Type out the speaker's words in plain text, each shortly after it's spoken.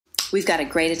We've got a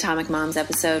great Atomic Moms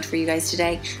episode for you guys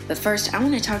today, but first I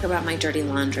want to talk about my dirty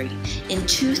laundry. In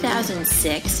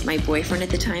 2006, my boyfriend at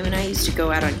the time and I used to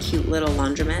go out on cute little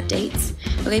laundromat dates.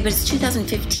 Okay, but it's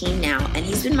 2015 now, and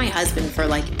he's been my husband for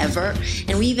like ever,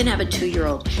 and we even have a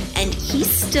 2-year-old, and he's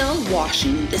still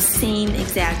washing the same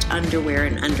exact underwear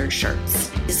and undershirts.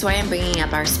 This is why I'm bringing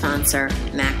up our sponsor,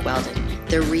 Mack Weldon.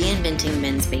 They're reinventing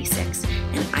men's basics,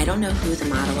 and I don't know who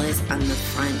the model is on the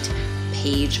front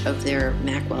page of their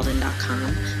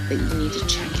MackWeldon.com, but you need to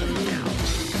check him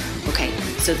out. Okay,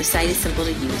 so the site is simple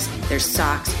to use. There's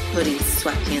socks, hoodies,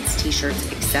 sweatpants,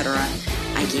 t-shirts, etc.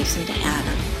 I gave some to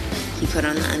Adam. He put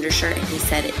on the undershirt and he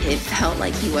said it felt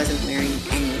like he wasn't wearing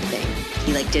anything.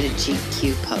 He did a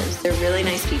GQ pose. They're really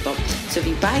nice people. So if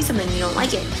you buy something and you don't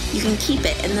like it, you can keep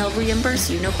it and they'll reimburse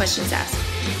you, no questions asked.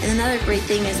 And another great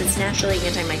thing is it's naturally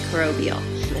antimicrobial.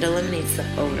 It eliminates the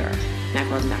odor.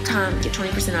 MackWeldon.com. Get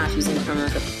 20% off using the promo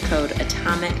code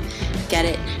ATOMIC. Get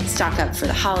it. Stock up for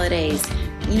the holidays.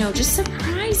 Just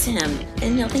surprise him.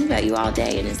 And he'll think about you all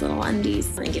day in his little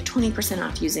undies. And get 20%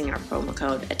 off using our promo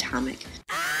code ATOMIC.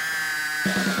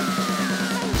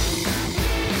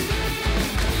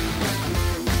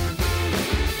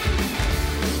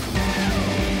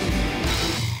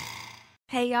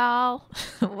 Hey, y'all.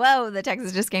 Whoa, the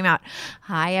text just came out.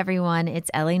 Hi, everyone.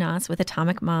 It's Ellie Noss with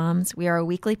Atomic Moms. We are a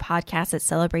weekly podcast that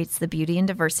celebrates the beauty and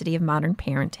diversity of modern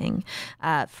parenting.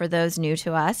 For those new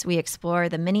to us, we explore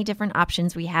the many different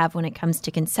options we have when it comes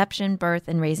to conception, birth,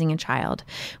 and raising a child.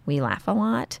 We laugh a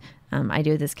lot. I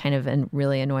do this kind of a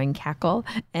really annoying cackle,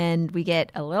 and we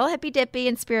get a little hippy-dippy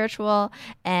and spiritual,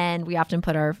 and we often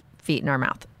put our foot in our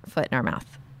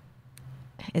mouth.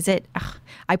 Is it? Ugh.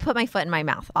 I put my foot in my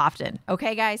mouth often.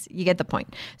 Okay, guys, you get the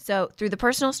point. So through the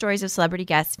personal stories of celebrity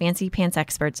guests, fancy pants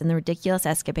experts, and the ridiculous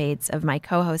escapades of my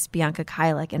co-host Bianca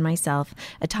Kajlik and myself,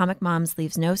 Atomic Moms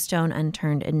leaves no stone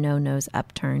unturned and no nose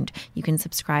upturned. You can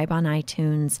subscribe on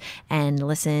iTunes and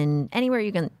listen anywhere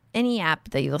you can. Any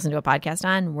app that you listen to a podcast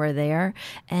on, we're there,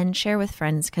 and share with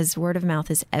friends because word of mouth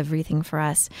is everything for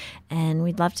us, and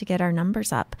we'd love to get our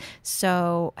numbers up.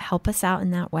 So help us out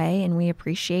in that way, and we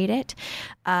appreciate it.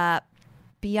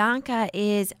 Bianca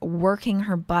is working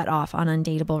her butt off on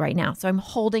Undateable right now, so I'm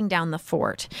holding down the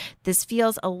fort. This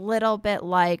feels a little bit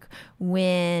like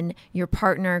when your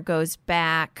partner goes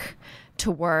back to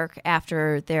work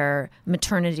after their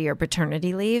maternity or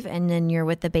paternity leave, and then you're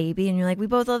with the baby and you're like, we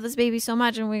both love this baby so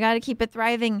much and we got to keep it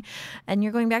thriving, and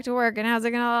you're going back to work and how's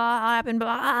it gonna happen,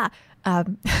 blah.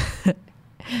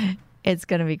 It's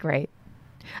gonna be great.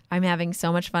 I'm having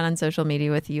so much fun on social media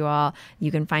with you all.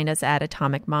 You can find us at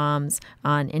Atomic Moms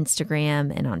on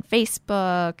Instagram and on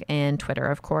Facebook and Twitter,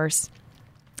 of course.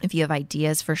 If you have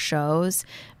ideas for shows,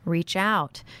 reach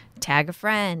out. Tag a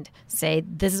friend. Say,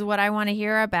 this is what I want to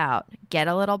hear about. Get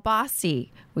a little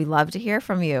bossy. We love to hear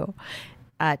from you.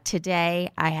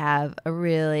 Today, I have a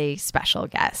really special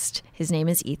guest. His name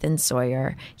is Ethan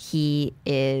Sawyer. He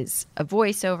is a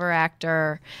voiceover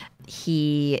actor.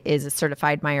 He is a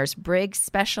certified Myers-Briggs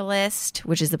specialist,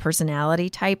 which is the personality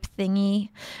type thingy.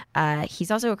 He's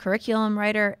also a curriculum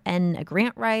writer and a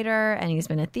grant writer, and he's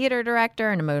been a theater director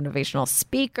and a motivational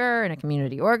speaker and a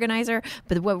community organizer.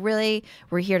 But what really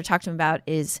we're here to talk to him about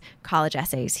is college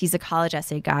essays. He's a college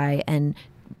essay guy, and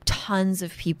tons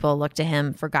of people look to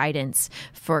him for guidance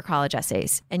for college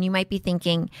essays. And you might be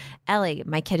thinking, Ellie,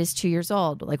 my kid is 2 years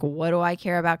old. What do I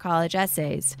care about college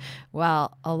essays?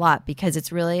 Well, a lot, because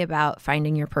it's really about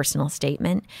finding your personal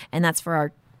statement. And that's for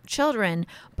our children,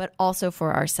 but also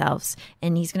for ourselves.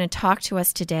 And he's going to talk to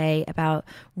us today about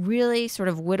really sort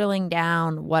of whittling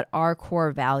down what our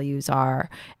core values are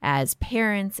as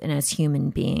parents and as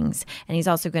human beings. And he's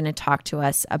also going to talk to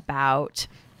us about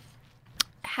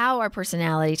how our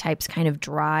personality types kind of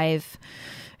drive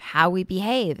how we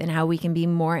behave and how we can be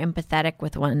more empathetic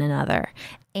with one another.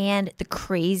 And the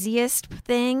craziest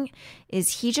thing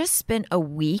is he just spent a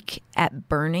week at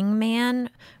Burning Man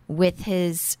with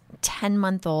his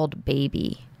 10-month-old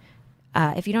baby.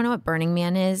 If you don't know what Burning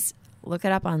Man is, look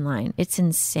it up online. It's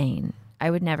insane. I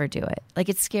would never do it.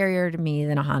 It's scarier to me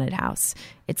than a haunted house.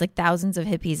 It's thousands of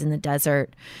hippies in the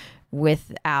desert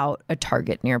without a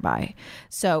target nearby.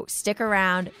 So stick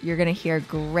around. You're going to hear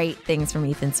great things from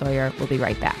Ethan Sawyer. We'll be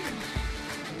right back.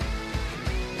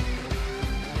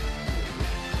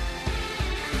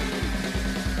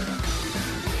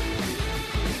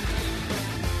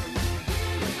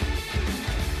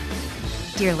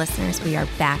 Dear listeners, we are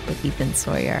back with Ethan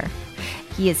Sawyer.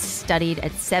 He has studied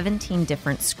at 17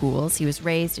 different schools. He was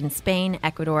raised in Spain,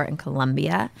 Ecuador, and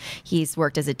Colombia. He's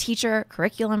worked as a teacher,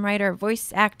 curriculum writer,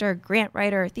 voice actor, grant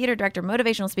writer, theater director,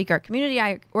 motivational speaker,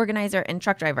 community organizer, and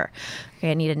truck driver.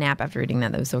 Okay, I need a nap after reading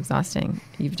that. That was so exhausting.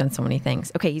 You've done so many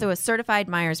things. Okay, so a certified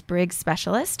Myers-Briggs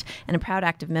specialist and a proud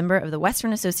active member of the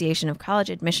Western Association of College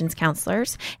Admissions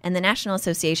Counselors and the National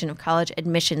Association of College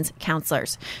Admissions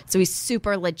Counselors. So he's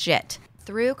super legit.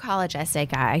 Through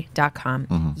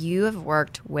collegeessayguy.com, you have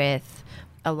worked with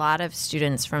a lot of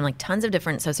students from like tons of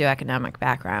different socioeconomic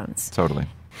backgrounds. Totally.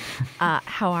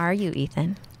 How are you,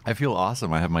 Ethan? I feel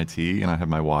awesome. I have my tea and I have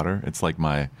my water. It's like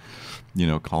my,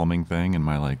 calming thing and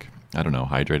my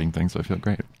hydrating thing. So I feel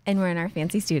great. And we're in our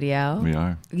fancy studio. We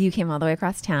are. You came all the way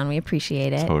across town. We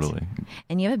appreciate it. Totally.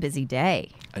 And you have a busy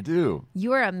day. I do.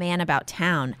 You are a man about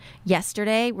town.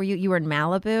 Yesterday, you were in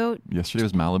Malibu? Yesterday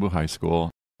was Malibu High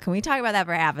School. Can we talk about that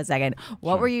for half a second?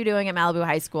 What were you doing at Malibu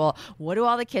High School? What do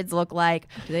all the kids look like?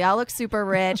 Do they all look super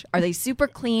rich? Are they super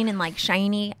clean and like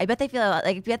shiny? I bet they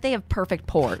they have perfect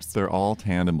pores. They're all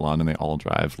tanned and blonde and they all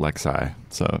drive Lexi.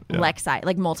 So yeah. Lexi,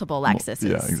 like multiple Lexuses.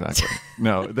 Yeah, exactly.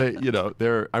 No,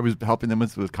 I was helping them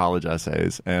with college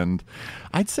essays, and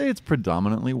I'd say it's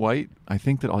predominantly white. I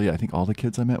think all the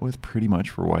kids I met with pretty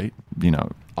much were white.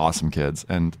 Awesome kids,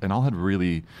 and all had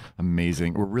really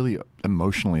amazing, were really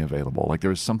emotionally available. Like there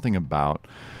was something about.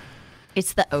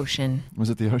 It's the ocean. Was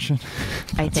it the ocean?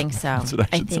 I think so.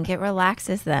 I think it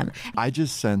relaxes them. I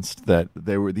just sensed that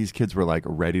these kids were like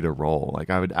ready to roll. Like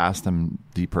I would ask them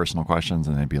deep personal questions,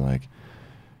 and they'd be like,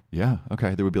 "Yeah,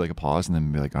 okay." There would be like a pause, and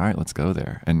then be like, "All right, let's go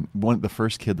there." And the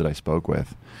first kid that I spoke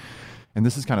with, and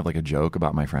this is kind of like a joke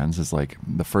about my friends, is like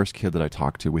the first kid that I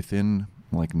talked to within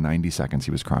like 90 seconds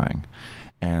he was crying,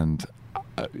 and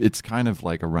it's kind of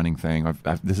like a running thing.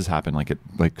 This has happened like at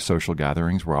like social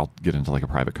gatherings where I'll get into like a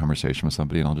private conversation with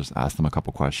somebody and I'll just ask them a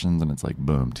couple questions and it's like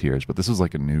boom, tears. But this was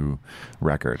like a new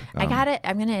record. I'm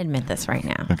going to admit this right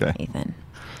now, okay. Ethan,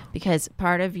 because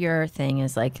part of your thing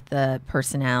is like the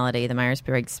personality, the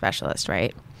Myers-Briggs specialist,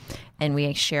 right? And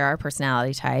we share our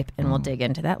personality type, and we'll dig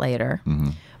into that later.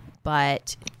 Mm-hmm.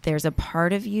 But there's a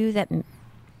part of you that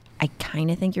I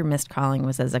kind of think your missed calling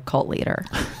was as a cult leader.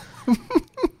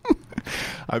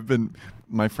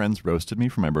 My friends roasted me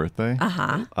for my birthday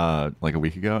like a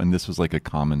week ago, and this was like a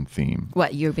common theme.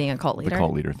 What, you being a cult leader? The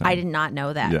cult leader thing. I did not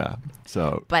know that. Yeah.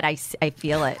 So. But I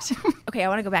feel it. Okay, I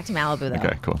want to go back to Malibu, though.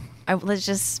 Okay, cool. Let's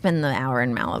just spend the hour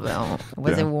in Malibu.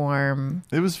 Was it warm?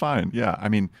 It was fine, yeah. I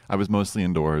mean, I was mostly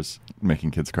indoors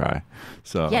making kids cry.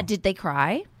 So. Yeah, did they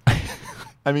cry?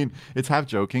 I mean, it's half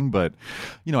joking, but,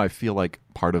 I feel like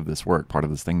part of this work, part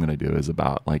of this thing that I do is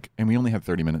about like, and we only have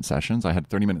 30-minute sessions. I had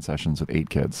 30-minute sessions with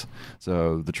 8 kids.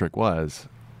 So the trick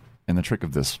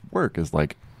of this work is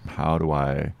like, how do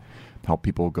I help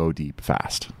people go deep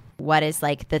fast? What is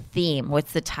like the theme?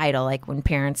 What's the title? Like when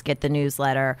parents get the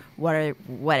newsletter, what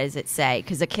does it say?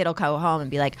 Because a kid will go home and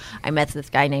be like, I met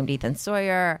this guy named Ethan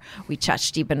Sawyer. We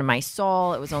touched deep into my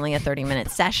soul. It was only a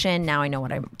 30-minute session. Now I know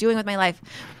what I'm doing with my life.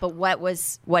 But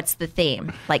what's the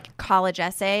theme? Like college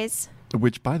essays?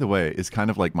 Which, by the way, is kind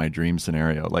of like my dream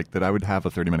scenario, like that I would have a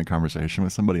 30-minute conversation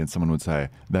with somebody and someone would say,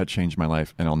 that changed my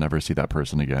life and I'll never see that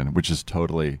person again, which is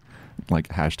totally like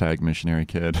 #missionary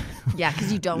kid. Yeah,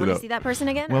 because you don't want to see that person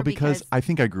again? Well, because I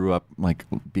think I grew up like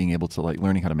being able to like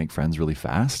learning how to make friends really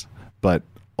fast. But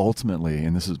ultimately,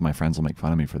 and this is, my friends will make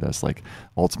fun of me for this, like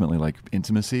ultimately like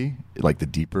intimacy, like the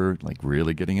deeper, like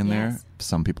really getting in there.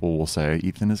 Some people will say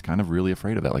Ethan is kind of really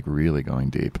afraid of that, like really going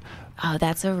deep. Oh,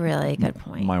 that's a really good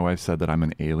point. My wife said that I'm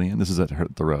an alien. This is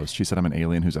at the roast. She said I'm an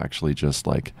alien who's actually just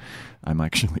like, I'm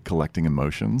actually collecting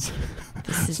emotions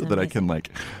so that I can like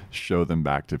show them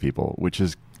back to people, which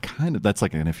is kind of, that's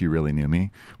like an if you really knew me,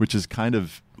 which is kind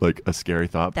of like a scary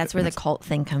thought. That's where the cult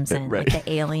thing comes in, right. Like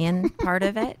the alien part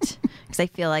of it. Because I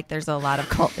feel like there's a lot of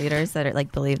cult leaders that are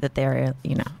like believe that they're,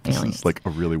 aliens. It's like a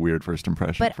really weird first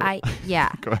impression. But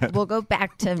go ahead. We'll go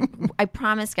back to, I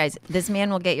promise, guys, this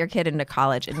man will get your kid into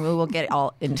college and we will get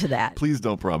all into that. Please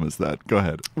don't promise that. Go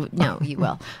ahead. No, you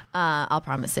will. I'll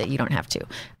promise it. You don't have to.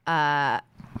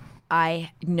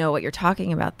 I know what you're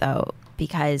talking about, though,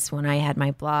 because when I had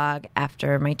my blog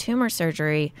after my tumor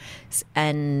surgery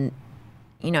and,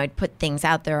 I'd put things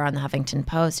out there on the Huffington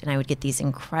Post and I would get these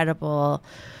incredible,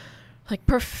 like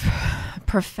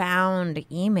profound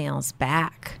emails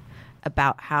back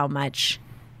about how much,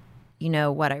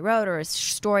 what I wrote or a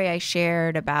story I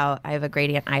shared about, I have a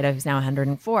great aunt Ida who's now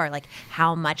 104, like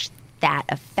how much that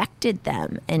affected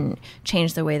them and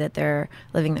changed the way that they're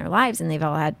living their lives. And they've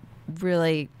all had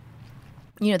really,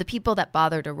 the people that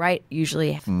bother to write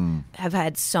usually have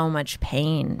had so much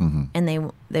pain, and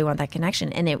they want that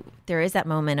connection. And there is that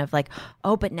moment of like,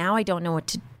 oh, but now I don't know what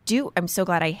to do. I'm so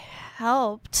glad I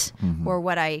helped or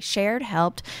what I shared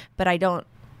helped, but I don't.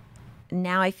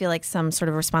 Now I feel like some sort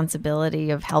of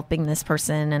responsibility of helping this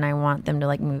person and I want them to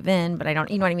like move in, but I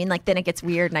don't, you know what I mean? Like then it gets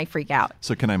weird and I freak out.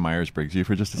 So can I Myers-Briggs you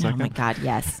for just a second? Oh my God,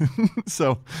 yes.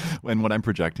 So, and what I'm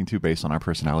projecting to based on our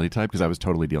personality type, because I was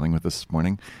totally dealing with this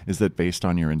morning, is that based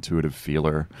on your intuitive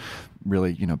feeler,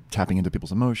 really, you know, tapping into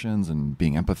people's emotions and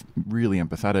being really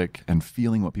empathetic and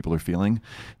feeling what people are feeling,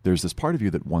 there's this part of you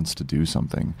that wants to do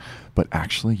something, but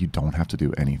actually you don't have to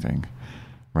do anything,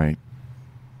 right?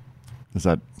 Is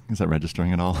that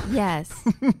registering at all? Yes.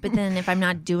 But then if I'm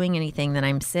not doing anything, then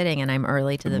I'm sitting and I'm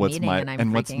early to the meeting and I'm freaking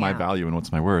out. What's my value and what's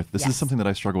my worth? This is something that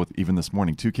I struggle with even this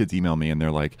morning. 2 kids email me and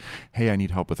they're like, hey, I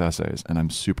need help with essays. And I'm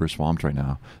super swamped right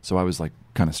now. So I was like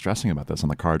kind of stressing about this on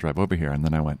the car drive over here. And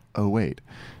then I went, oh, wait.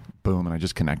 Boom. And I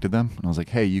just connected them. And I was like,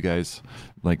 hey, you guys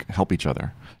like help each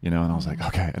other, you know? And I was like,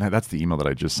 okay. And that's the email that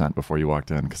I just sent before you walked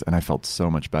in. And I felt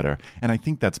so much better. And I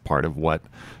think that's part of what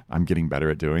I'm getting better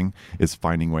at doing is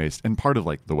finding ways. And part of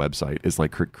like the website is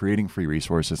like creating free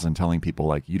resources and telling people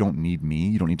like, you don't need me.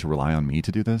 You don't need to rely on me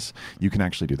to do this. You can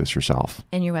actually do this yourself.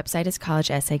 And your website is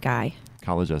collegeessayguy.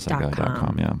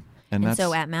 collegeessayguy.com. Yeah. And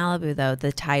so at Malibu, though,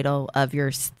 the title of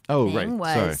your thing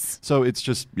was... Sorry. So it's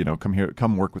just, you know,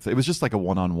 come work with... It was just like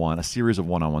a series of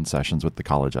one-on-one sessions with the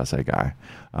college essay guy.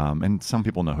 And some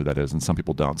people know who that is and some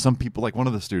people don't. Some people, like one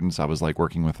of the students, I was like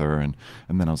working with her and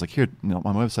then I was like, here, you know,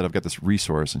 on my website, I've got this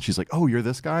resource. And she's like, oh, you're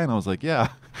this guy? And I was like, yeah.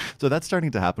 So that's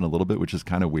starting to happen a little bit, which is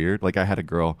kind of weird. Like I had a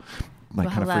girl... Like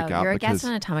well, kind of freak out. You're a guest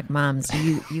on Atomic Moms.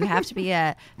 You have to be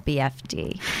a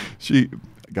BFD. She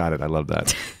got it. I love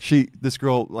that. This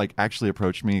girl like actually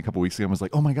approached me a couple weeks ago and was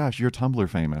like, "Oh my gosh, you're Tumblr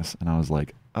famous." And I was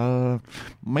like,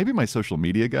 maybe my social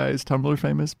media guy is Tumblr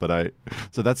famous, but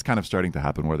so that's kind of starting to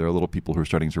happen where there are little people who are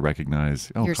starting to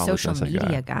recognize, oh, your social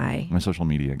media guy. My social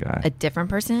media guy. A different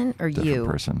person or you?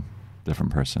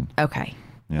 Different person. Okay.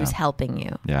 Yeah. Who's helping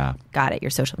you. Yeah. Got it. Your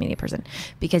social media person.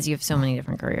 Because you have so many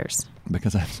different careers.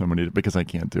 Because I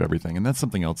can't do everything. And that's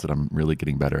something else that I'm really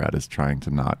getting better at is trying to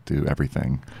not do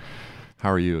everything.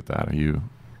 How are you at that?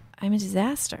 I'm a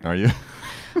disaster. Are you?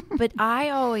 But I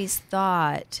always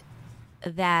thought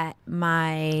that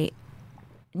my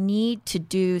need to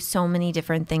do so many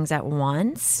different things at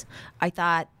once, I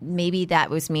thought maybe that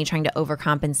was me trying to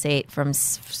overcompensate from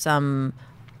some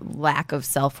lack of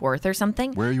self-worth or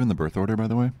something. Where are you in the birth order, by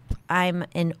the way? I'm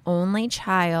an only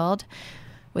child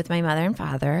with my mother and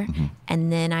father. Mm-hmm.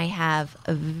 And then I have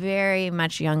a very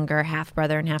much younger half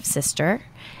brother and half sister.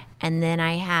 And then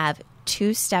I have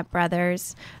 2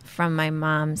 stepbrothers from my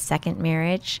mom's second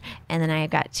marriage. And then I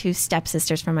got 2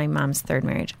 stepsisters from my mom's third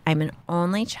marriage. I'm an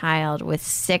only child with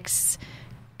 6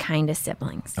 kind of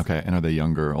siblings. Okay. And are they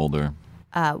younger or older?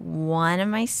 One of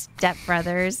my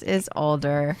stepbrothers is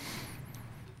older.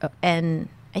 And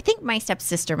I think my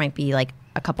stepsister might be like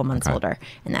a couple months older,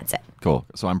 and that's it. Cool.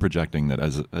 So I'm projecting that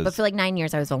as But for like 9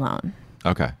 years, I was alone.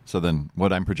 Okay. So then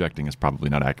what I'm projecting is probably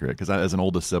not accurate because as an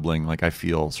oldest sibling, like I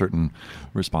feel certain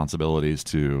responsibilities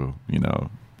to, you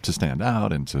know, to stand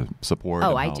out and to support.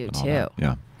 Oh, I do too.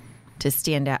 Yeah. To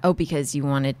stand out. Oh, because you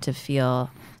wanted to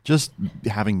feel. Just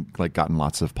having like gotten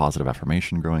lots of positive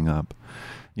affirmation growing up.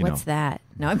 What's that?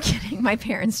 No, I'm kidding. My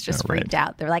parents just freaked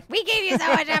out. They're like, we gave you so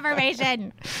much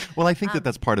information. Well, I think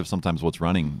that's part of sometimes what's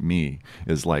running me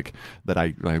is like that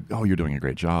oh, you're doing a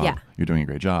great job. Yeah. You're doing a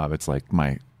great job. It's like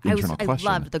my internal question.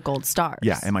 I loved the gold stars.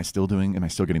 Yeah. Am I still getting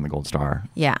the gold star?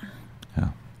 Yeah. Yeah.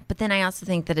 But then I also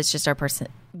think that it's just our person.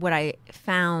 What I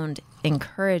found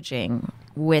encouraging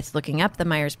with looking up the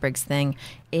Myers-Briggs thing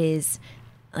is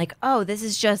like, oh, this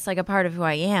is just like a part of who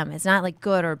I am. It's not like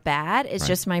good or bad. It's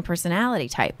just my personality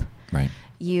type. Right.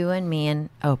 You and me and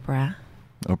Oprah.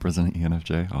 Oprah's an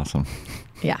ENFJ. Awesome.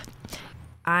 Yeah.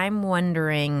 I'm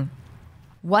wondering,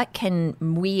 what can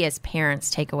we as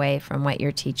parents take away from what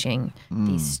you're teaching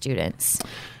these students?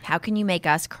 How can you make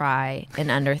us cry in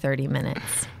under 30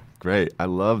 minutes? Great. I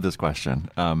love this question.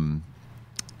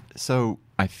 So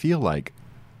I feel like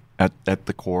at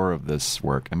the core of this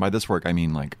work, and by this work I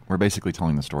mean like we're basically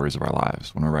telling the stories of our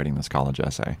lives when we're writing this college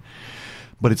essay.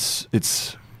 But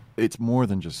it's more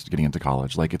than just getting into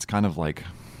college. Like it's kind of like,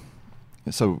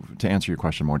 so to answer your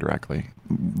question more directly,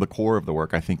 the core of the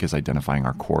work I think is identifying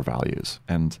our core values.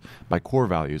 And by core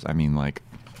values I mean like,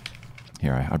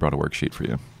 here I brought a worksheet for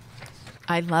you.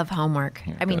 I love homework.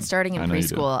 Yeah, I mean, good. starting in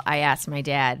preschool, I asked my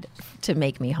dad to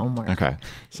make me homework. Okay.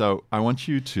 So I want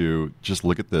you to just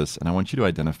look at this, and I want you to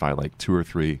identify like 2 or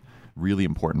 3 really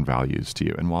important values to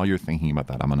you. And while you're thinking about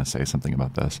that, I'm going to say something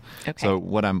about this. Okay. So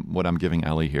what I'm giving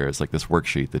Ellie here is like this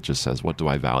worksheet that just says, what do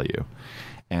I value?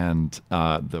 And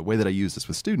the way that I use this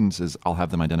with students is I'll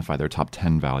have them identify their top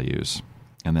 10 values.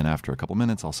 And then after a couple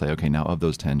minutes, I'll say, okay, now of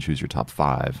those 10, choose your top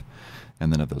 5.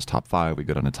 And then of those top 5, we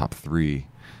go down to top 3.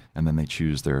 And then they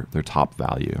choose their top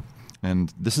value.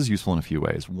 And this is useful in a few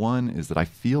ways. One is that I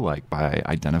feel like by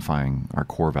identifying our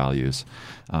core values,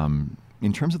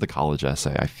 in terms of the college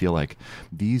essay, I feel like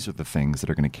these are the things that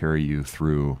are going to carry you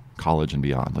through college and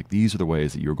beyond. Like these are the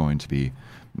ways that you're going to be,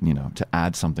 to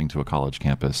add something to a college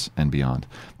campus and beyond.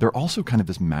 They're also kind of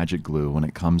this magic glue when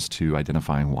it comes to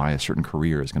identifying why a certain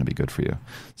career is going to be good for you.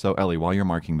 So Ellie, while you're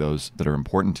marking those that are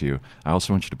important to you, I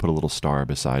also want you to put a little star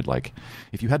beside, like,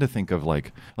 if you had to think of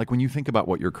like when you think about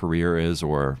what your career is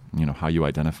or, how you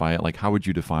identify it, like how would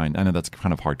you define, I know that's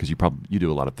kind of hard because you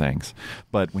do a lot of things,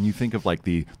 but when you think of like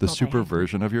the super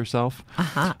version of yourself,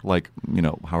 like,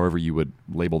 however you would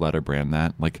label that or brand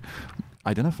that, like,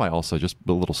 identify also just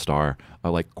a little star,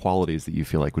 like qualities that you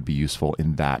feel like would be useful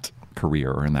in that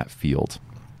career or in that field.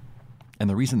 And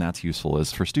the reason that's useful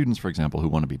is for students, for example, who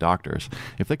want to be doctors,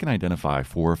 if they can identify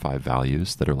 4 or 5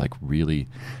 values that are like really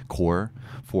core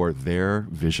for their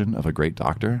vision of a great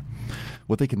doctor,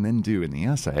 what they can then do in the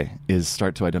essay is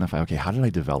start to identify, okay, how did I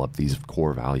develop these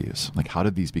core values? Like, how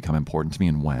did these become important to me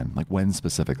and when? Like, when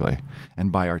specifically?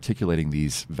 And by articulating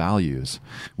these values,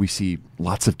 we see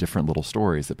lots of different little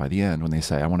stories that by the end, when they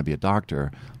say, I want to be a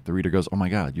doctor, the reader goes, oh my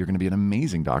God, you're going to be an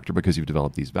amazing doctor because you've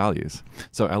developed these values.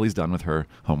 So Ellie's done with her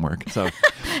homework. So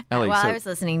Ellie, While I was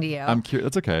listening to you. I'm curious.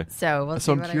 That's okay. So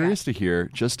I'm curious to hear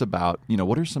just about,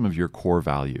 what are some of your core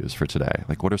values for today?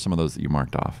 Like, what are some of those that you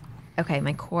marked off? Okay,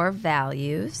 my core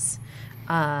values.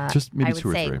 Just maybe I would 2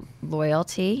 or say 3.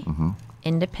 Loyalty,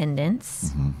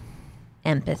 independence,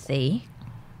 empathy,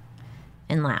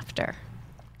 and laughter.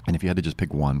 And if you had to just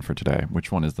pick one for today,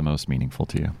 which one is the most meaningful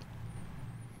to you?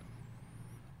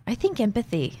 I think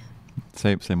empathy.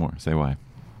 Say more. Say why.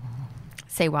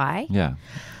 Say why? Yeah.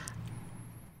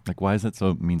 Like, why does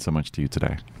that mean so much to you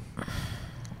today?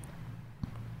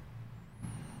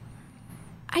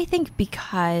 I think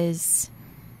because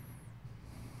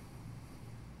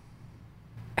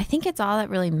I think it's all that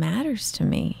really matters to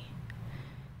me.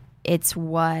 It's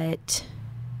what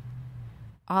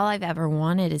all I've ever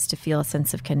wanted is to feel a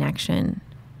sense of connection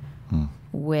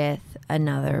with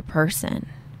another person.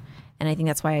 And I think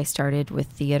that's why I started with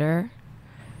theater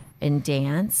and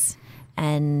dance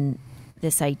and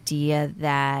this idea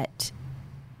that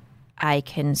I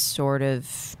can sort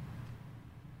of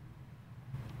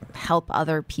help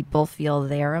other people feel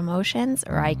their emotions,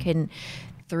 or I can,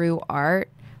 through art,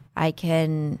 I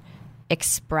can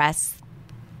express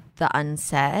the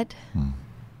unsaid.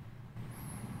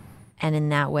 And in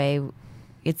that way,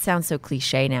 it sounds so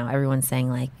cliche now. Everyone's saying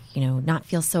like, not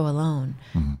feel so alone.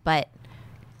 But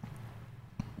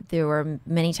there were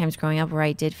many times growing up where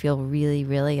I did feel really,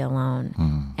 really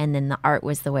alone. And then the art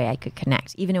was the way I could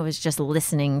connect. Even if it was just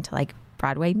listening to like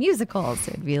Broadway musicals.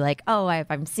 It'd be like,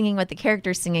 if I'm singing what the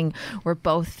character's singing, we're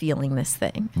both feeling this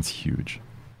thing. That's huge.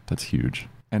 That's huge.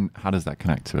 And how does that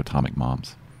connect to Atomic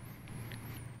Moms?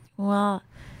 Well,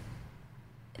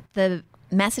 the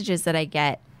messages that I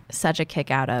get such a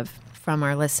kick out of from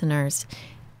our listeners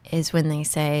is when they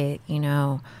say,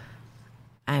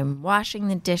 I'm washing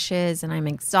the dishes and I'm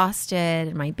exhausted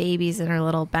and my baby's in her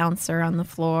little bouncer on the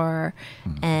floor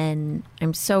and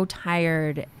I'm so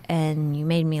tired and you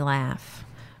made me laugh.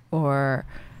 Or,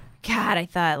 God, I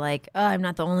thought like, I'm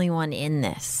not the only one in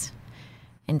this.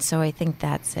 And so I think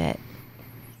that's it.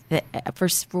 For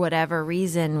whatever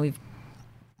reason, we've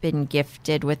been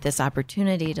gifted with this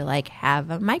opportunity to like have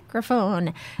a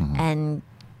microphone and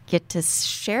get to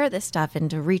share this stuff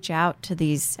and to reach out to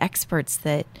these experts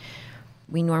that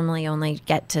we normally only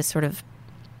get to sort of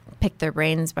pick their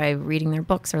brains by reading their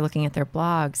books or looking at their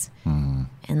blogs.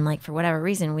 And like, for whatever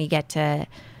reason, we get to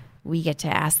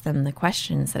ask them the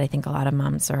questions that I think a lot of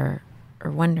moms are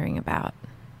wondering about.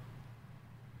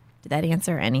 Did that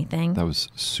answer anything? That was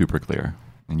super clear.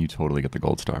 And you totally get the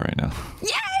gold star right now.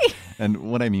 Yay!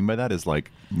 And what I mean by that is like,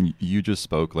 you just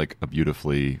spoke like a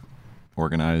beautifully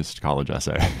organized college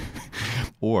essay.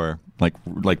 Or like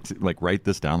write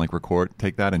this down, like record,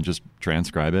 take that and just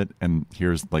transcribe it. And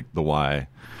here's like the why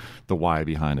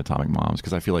behind Atomic Moms.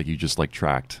 Because I feel like you just like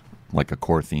tracked like a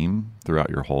core theme throughout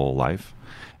your whole life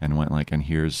and went like, and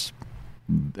here's,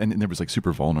 and it was like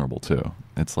super vulnerable too.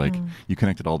 It's like you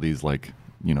connected all these like,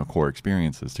 core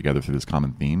experiences together through this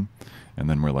common theme. And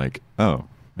then we're like,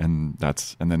 and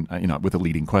then with a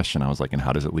leading question, I was like, and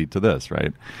how does it lead to this,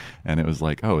 right? And it was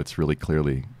like, it's really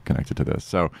clearly connected to this.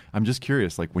 So I'm just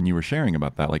curious, like when you were sharing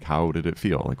about that, like how did it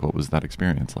feel? Like what was that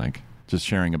experience like? 'Like, just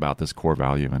sharing about this core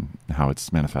value and how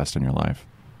it's manifest in your life?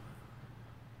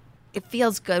 Well, I was listening to you. I'm curious to hear. Just sharing about this core value and how it's manifest in your life. Just sharing about this core value and how it's manifest in your life. Just sharing about this core value and how it's manifest in your life. Just sharing about this core value and how it's manifest in your life. it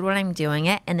feels good when I'm doing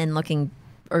it, and then looking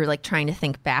or like trying to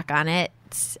think back on it,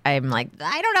 I'm like,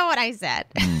 I don't know what I said.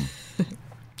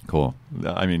 Cool.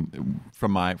 I mean,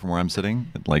 from where I'm sitting,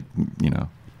 like,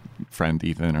 friend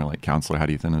Ethan or like counselor Hat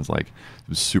Ethan is like, it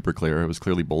was super clear. It was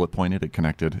clearly bullet pointed. It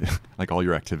connected like all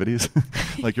your activities,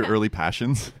 like your early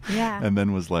passions. Yeah. And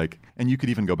then was like, and you could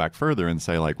even go back further and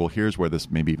say like, well, here's where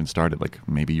this maybe even started. Like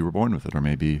maybe you were born with it, or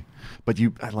maybe, but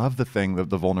I love the thing,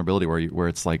 the vulnerability where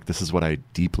it's like, this is what I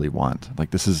deeply want. Like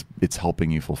it's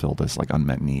helping you fulfill this like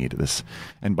unmet need,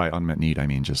 and by unmet need, I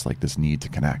mean just like this need to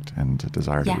connect and a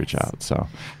desire to reach out. So,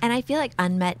 and I feel like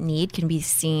unmet need can be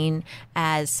seen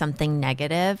as something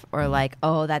negative, or like,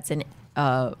 oh, that's an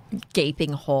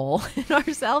gaping hole in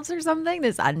ourselves or something,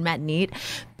 this unmet need.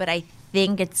 But I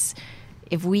think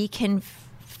if we can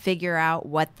figure out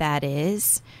what that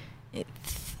is,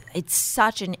 it's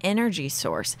such an energy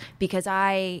source, because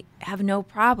I have no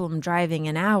problem driving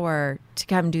an hour to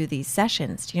come do these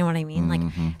sessions. Do you know what I mean? Like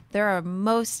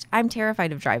I'm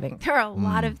terrified of driving. There are a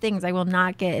lot of things I will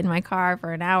not get in my car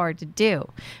for an hour to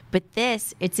do. But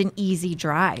it's an easy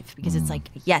drive, because it's like,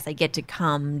 yes, I get to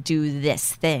come do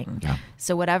this thing. Yeah.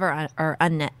 So whatever our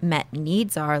unmet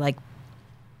needs are, like,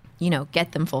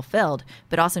 get them fulfilled,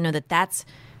 but also know that that's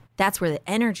where the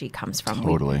energy comes from.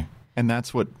 Totally. And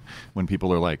that's when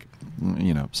people are like,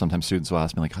 sometimes students will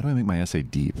ask me like, how do I make my essay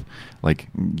deep? Like,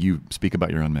 you speak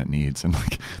about your unmet needs and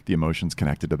like the emotions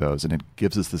connected to those. And it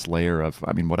gives us this layer of,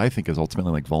 I mean, what I think is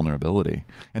ultimately like vulnerability.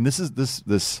 And this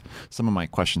is some of my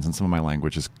questions and some of my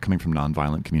language is coming from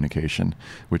nonviolent communication,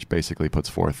 which basically puts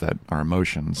forth that our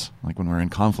emotions, like when we're in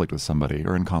conflict with somebody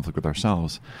or in conflict with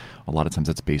ourselves, a lot of times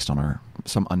that's based on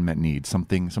some unmet need, some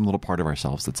little part of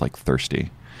ourselves that's like thirsty.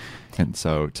 And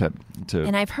so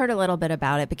and I've heard a little bit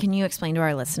about it, but can you explain to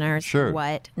our listeners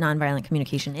what nonviolent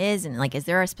communication is? And like, is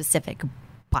there a specific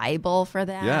Bible for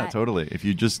that? Yeah, totally. If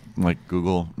you just like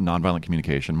Google nonviolent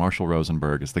communication, Marshall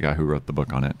Rosenberg is the guy who wrote the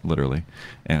book on it, literally.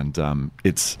 And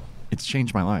it's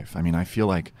changed my life. I mean, I feel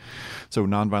like, so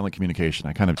nonviolent communication,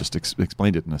 I kind of just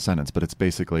explained it in a sentence, but it's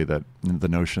basically that the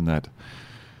notion that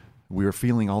we're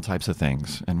feeling all types of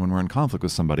things. And when we're in conflict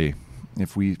with somebody,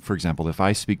 for example, if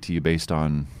I speak to you based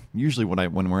on, usually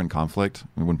when we're in conflict,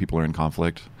 when people are in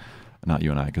conflict, not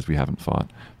you and I, because we haven't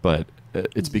fought, but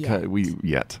it's because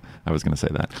I was going to say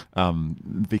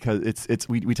that, because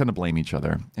we tend to blame each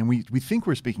other, and we think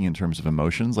we're speaking in terms of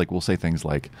emotions. Like we'll say things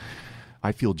like,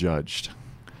 I feel judged.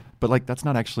 But like, that's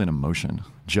not actually an emotion.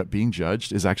 Being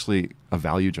judged is actually a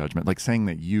value judgment, like saying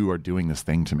that you are doing this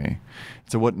thing to me.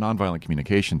 So what nonviolent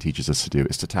communication teaches us to do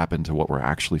is to tap into what we're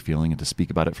actually feeling and to speak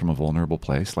about it from a vulnerable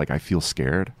place. Like, I feel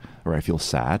scared or I feel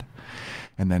sad.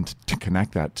 And then to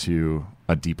connect that to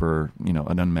a deeper,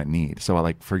 an unmet need. So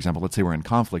like, for example, let's say we're in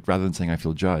conflict. Rather than saying I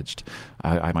feel judged,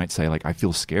 I might say like, I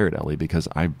feel scared, Ellie, because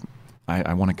I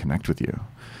want to connect with you.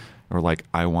 Or like,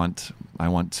 I want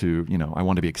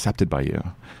to be accepted by you.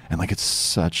 And like, it's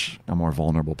such a more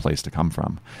vulnerable place to come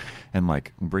from. And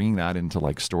like, bringing that into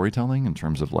like storytelling in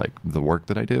terms of like the work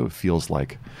that I do, it feels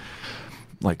like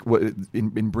what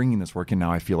in bringing this work in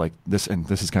now, I feel like this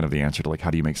is kind of the answer to like,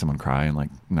 how do you make someone cry in like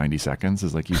 90 seconds,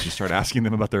 is like, you just start asking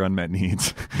them about their unmet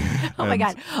needs. Oh my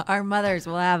God. Our mothers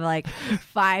will have like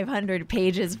 500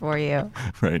 pages for you.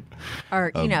 Right.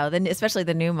 Or, especially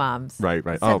the new moms. Right.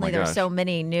 Suddenly there's so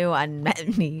many new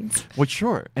unmet needs. Well,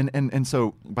 sure. And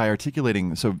so by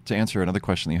articulating, so to answer another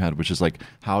question that you had, which is like,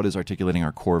 how does articulating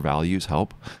our core values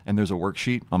help? And there's a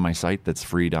worksheet on my site that's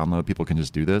free download. People can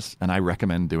just do this. And I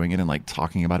recommend doing it and like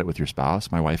talking about it with your spouse.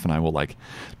 My wife and I will like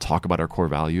talk about our core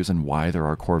values and why they're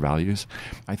our core values.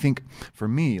 I think for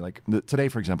me, like today,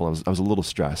 for example, I was a little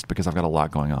stressed because I've got a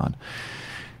lot going on.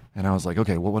 And I was like,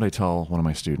 okay, what would I tell one of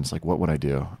my students? Like, what would I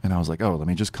do? And I was like, let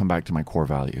me just come back to my core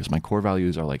values. My core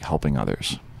values are like helping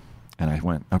others. And I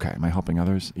went, okay, am I helping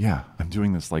others? Yeah, I'm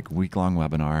doing this like week-long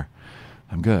webinar.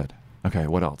 I'm good. Okay,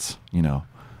 what else?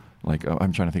 Like,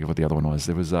 I'm trying to think of what the other one was.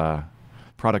 It was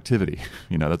productivity.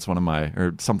 That's one of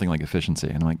or something like efficiency.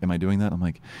 And I'm like, am I doing that? I'm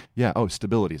like, yeah. Oh,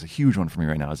 stability is a huge one for me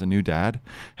right now. As a new dad,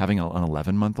 having an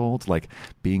 11-month-old, like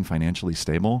being financially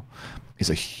stable is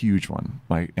a huge one.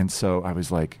 Like, and so I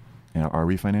was like, are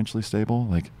we financially stable?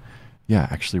 Like, yeah,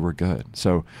 actually we're good.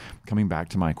 So coming back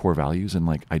to my core values and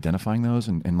like identifying those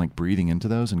and like breathing into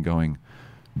those and going,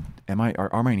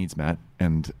 are my needs met?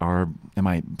 And am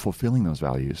I fulfilling those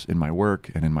values in my work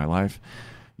and in my life?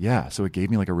 Yeah, so it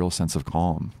gave me like a real sense of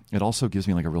calm. It also gives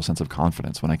me like a real sense of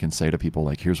confidence when I can say to people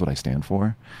like, here's what I stand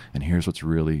for and here's what's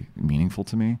really meaningful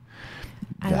to me.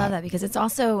 I love that, because it's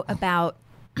also about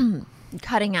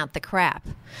cutting out the crap,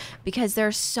 because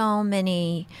there's so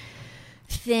many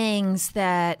things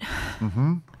that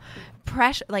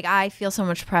pressure, like I feel so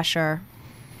much pressure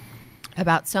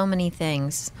about so many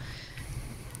things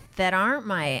that aren't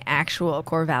my actual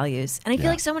core values. And I feel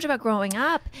like so much about growing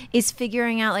up is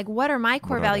figuring out like what are my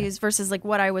core values versus like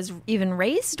what I was even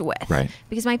raised with. Right.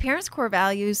 Because my parents' core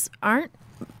values aren't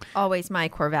always my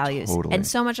core values. Totally. And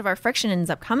so much of our friction ends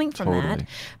up coming from that.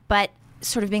 But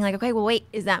sort of being like, okay, well, wait,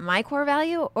 is that my core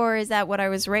value or is that what I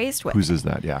was raised with? Whose is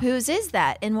that? Yeah. Whose is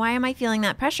that? And why am I feeling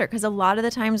that pressure? Because a lot of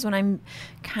the times when I'm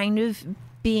kind of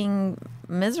being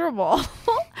miserable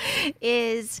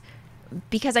is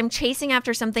because I'm chasing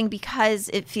after something because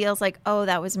it feels like, oh,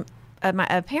 that was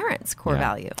a parent's core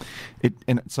value.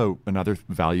 And so another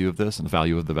value of this and the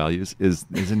value of the values is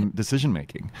in decision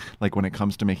making. Like when it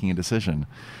comes to making a decision,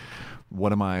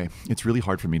 it's really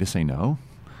hard for me to say no.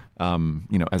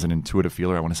 As an intuitive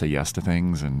feeler, I want to say yes to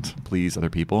things and please other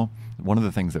people. One of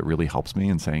the things that really helps me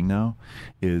in saying no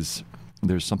is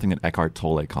there's something that Eckhart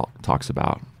Tolle talks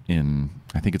about in,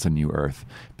 I think it's A New Earth,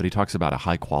 but he talks about a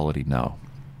high quality no.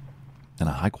 And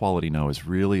a high quality no is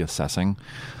really assessing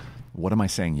what am I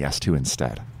saying yes to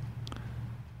instead.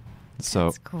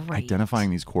 So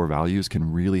identifying these core values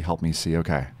can really help me see,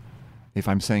 okay, if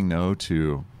I'm saying no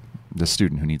to the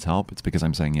student who needs help, it's because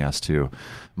I'm saying yes to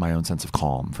my own sense of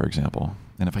calm, for example.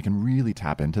 And if I can really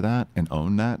tap into that and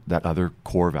own that other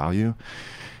core value,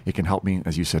 it can help me,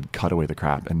 as you said, cut away the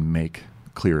crap and make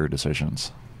clearer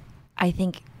decisions. I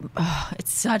think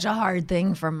it's such a hard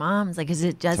thing for moms, like, because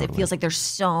it feels like there's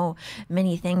so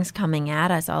many things coming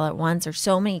at us all at once, or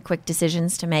so many quick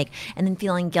decisions to make, and then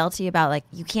feeling guilty about like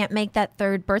you can't make that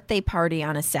third birthday party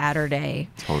on a Saturday.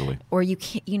 Totally. Or you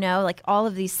can't, like all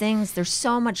of these things. There's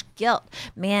so much guilt,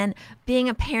 man. Being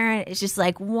a parent is just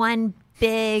like one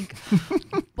big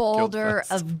boulder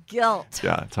of guilt.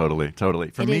 Yeah, totally.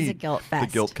 For me, it is a guilt fest.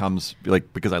 The guilt comes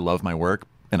like because I love my work.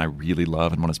 And I really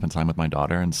love and want to spend time with my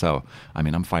daughter. And so,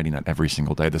 I'm fighting that every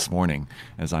single day. This morning,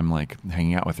 as I'm like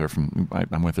hanging out with her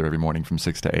I'm with her every morning from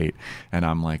 6 to 8. And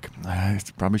I'm like, I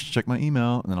probably should check my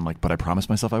email. And then I'm like, but I promised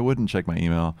myself I wouldn't check my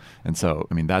email. And so,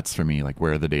 that's for me, like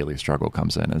where the daily struggle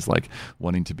comes in is like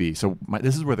wanting to be. So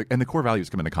this is where the core values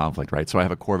come into conflict, right? So I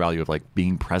have a core value of like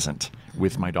being present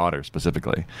with my daughter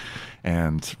specifically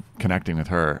and connecting with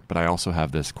her. But I also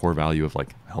have this core value of like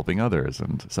helping others.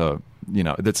 And so,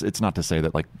 it's not to say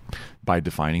that like by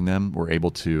defining them, we're able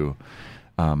to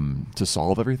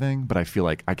solve everything. But I feel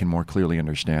like I can more clearly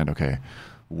understand, okay,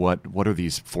 what are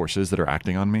these forces that are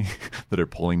acting on me that are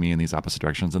pulling me in these opposite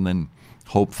directions? And then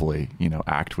hopefully,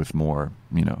 act with more,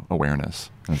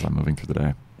 awareness as I'm moving through the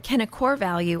day. Can a core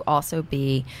value also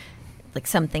be like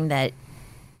something that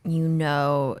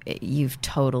you've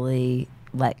totally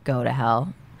let go to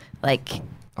hell? Like,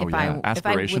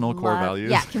 aspirational core values.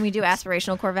 Yeah, can we do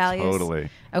aspirational core values? Totally.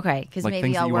 Okay, because like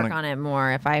maybe I'll work on it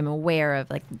more if I'm aware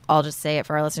of, like, I'll just say it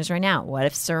for our listeners right now. What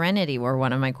if serenity were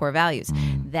one of my core values?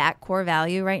 That core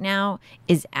value right now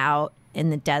is out in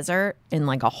the desert in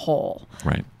like a hole.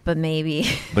 Right. But maybe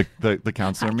the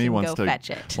counselor in me wants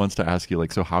to ask you,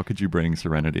 like, so how could you bring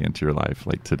serenity into your life,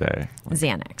 like today? Like,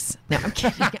 Xanax. No, I'm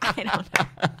kidding. I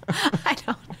don't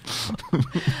know.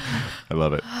 I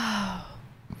love it.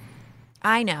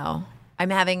 I know.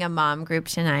 I'm having a mom group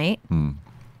tonight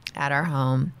at our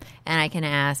home, and I can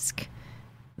ask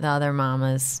the other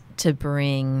mamas to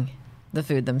bring the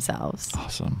food themselves.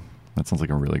 Awesome. That sounds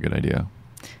like a really good idea.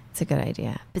 It's a good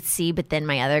idea. But then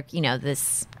my other,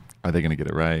 this... Are they going to get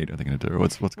it right? Are they going to do it?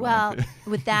 What's going on? Well,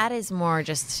 with that is more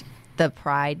just the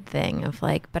pride thing of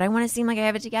like, but I want to seem like I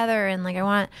have it together, and like I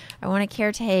want to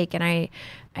caretake, and I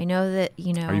know that,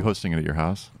 Are you hosting it at your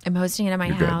house? I'm hosting it at my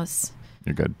house.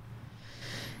 You're good.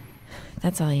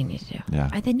 That's all you need to do. Yeah.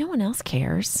 I think no one else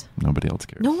cares. Nobody else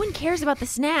cares. No one cares about the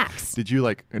snacks. Did you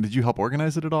help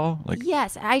organize it at all? Like,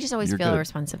 yes, I just always feel a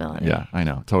responsibility. Yeah, I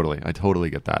know. Totally. I totally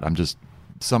get that. I'm just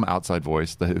some outside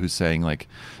voice who's saying, like,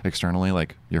 externally,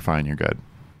 like, you're fine, you're good.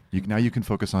 Now you can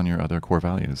focus on your other core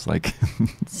values, like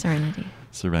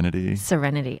Serenity.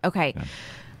 Okay. Yeah.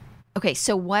 Okay,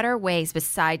 so what are ways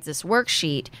besides this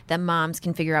worksheet that moms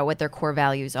can figure out what their core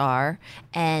values are,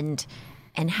 and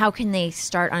how can they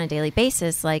start on a daily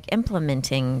basis, like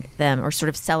implementing them or sort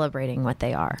of celebrating what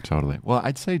they are? Totally. Well,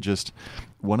 I'd say just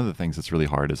one of the things that's really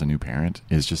hard as a new parent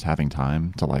is just having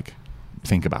time to like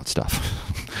think about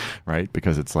stuff, right?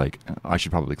 Because it's like, I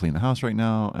should probably clean the house right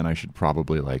now, and I should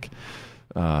probably like,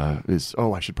 I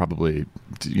should probably,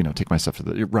 take my stuff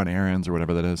to run errands or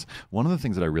whatever that is. One of the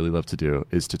things that I really love to do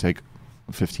is to take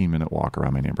a 15-minute walk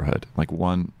around my neighborhood, like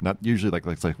one, not usually like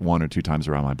it's like 1 or 2 times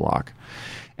around my block.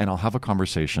 And I'll have a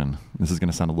conversation. This is going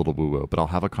to sound a little woo-woo, but I'll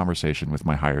have a conversation with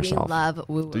my higher We self. love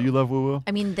woo-woo. Do you love woo-woo?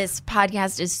 I mean, this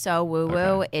podcast is so woo-woo.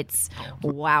 Okay. It's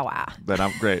wow. Then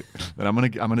I'm great. Then I'm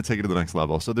gonna take it to the next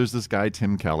level. So there's this guy,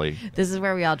 Tim Kelly, This is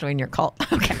where we all join your cult.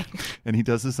 Okay. and he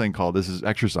does this thing called, this is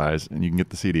exercise, and you can get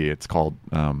the CD. It's called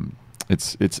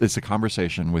it's a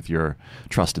conversation with your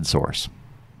trusted source.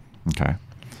 Okay.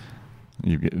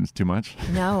 It's too much?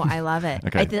 No, I love it.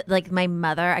 Okay. Like my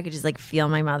mother, I could just like feel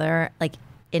my mother like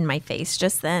in my face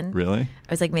just then. Really? I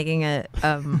was like making a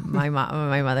my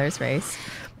mother's face,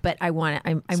 but I want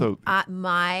it.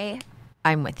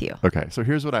 I'm with you. Okay, so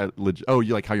here's what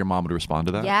you like how your mom would respond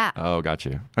to that? Yeah. Oh, got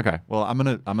you. Okay. Well, I'm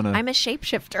gonna. I'm a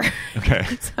shapeshifter. Okay.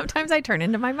 Sometimes I turn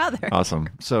into my mother. Awesome.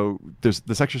 So this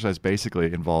exercise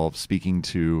basically involves speaking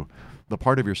to the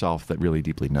part of yourself that really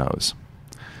deeply knows.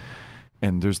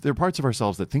 And there are parts of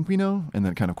ourselves that think we know and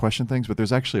that kind of question things, but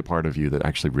there's actually a part of you that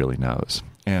actually really knows.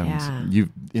 And Yeah. you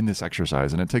in this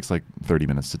exercise, and it takes like 30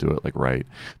 minutes to do it, like right.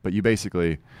 But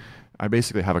I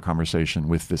basically have a conversation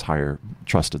with this higher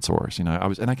trusted source. You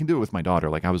know, and I can do it with my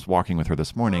daughter. Like I was walking with her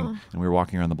this morning and we were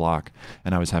walking around the block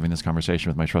and I was having this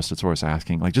conversation with my trusted source,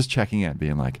 asking, like just checking in,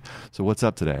 being like, so what's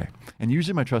up today? And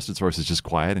usually my trusted source is just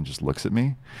quiet and just looks at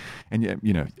me. And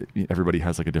you know, everybody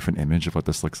has like a different image of what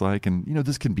this looks like. And, you know,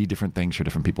 this can be different things for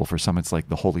different people. For some, it's like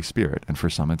the Holy Spirit. And for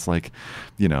some, it's like,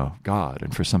 you know, God.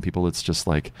 And for some people, it's just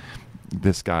like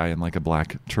this guy in like a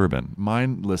black turban.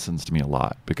 Mine listens to me a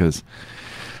lot because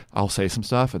I'll say some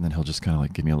stuff and then he'll just kind of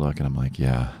like give me a look and I'm like,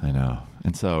 yeah, I know.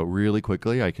 And so really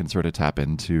quickly I can sort of tap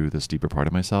into this deeper part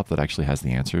of myself that actually has the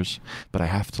answers, but I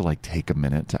have to like take a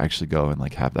minute to actually go and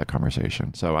like have that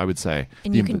conversation. So I would say,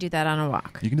 And you can do that on a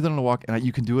walk. you can do that on a walk, and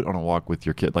you can do it on a walk with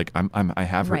your kid. Like I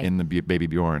have her Right. in the baby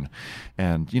Bjorn,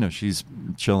 and you know she's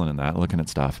chilling in that, looking at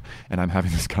stuff, and I'm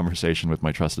having this conversation with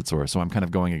my trusted source. So I'm kind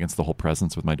of going against the whole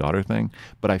presence with my daughter thing,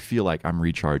 but I feel like I'm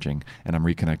recharging and I'm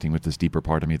reconnecting with this deeper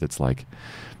part of me that's like,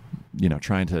 you know,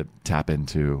 trying to tap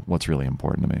into what's really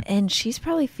important to me. And she's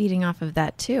probably feeding off of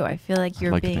that too. I feel like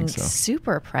you're like to being think so.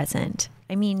 super present.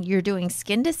 I mean, you're doing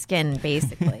skin to skin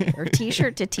basically, or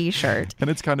t-shirt to t-shirt. And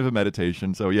it's kind of a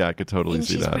meditation, so yeah, I could totally And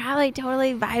see she's that. probably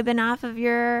totally vibing off of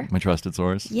your, My trusted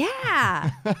source.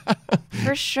 yeah,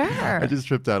 for sure. I just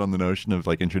tripped out on the notion of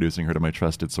like introducing her to my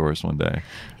trusted source one day.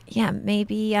 Yeah,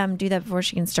 maybe do that before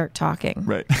she can start talking.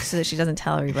 Right. So that she doesn't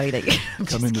tell everybody that you I'm Come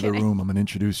just into kidding. the room. I'm going to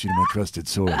introduce you to my trusted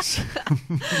source.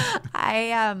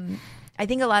 I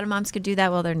think a lot of moms could do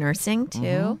that while they're nursing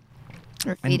too.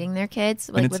 Or feeding their kids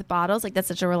like it's- with bottles. Like that's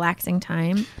such a relaxing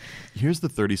time. Here's the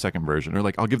 30-second version, or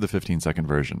like I'll give the 15-second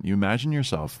version. You imagine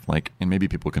yourself like, and maybe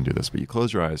people can do this, but you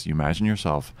close your eyes. You imagine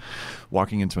yourself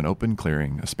walking into an open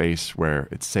clearing, a space where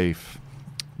it's safe.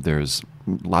 There's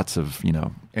lots of, you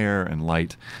know, air and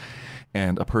light,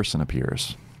 and a person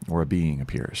appears or a being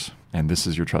appears. And this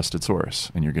is your trusted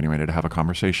source, and you're getting ready to have a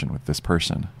conversation with this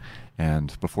person.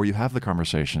 And before you have the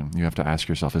conversation, you have to ask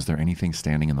yourself, is there anything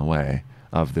standing in the way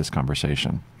of this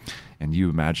conversation? And you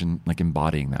imagine like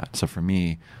embodying that. So for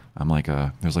me, I'm like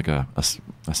there's like a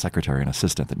secretary, an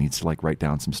assistant that needs to like write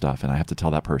down some stuff, and I have to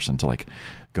tell that person to like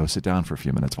go sit down for a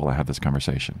few minutes while I have this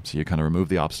conversation. So you kind of remove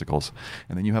the obstacles,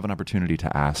 and then you have an opportunity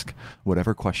to ask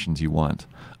whatever questions you want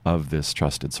of this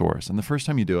trusted source. And the first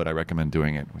time you do it, I recommend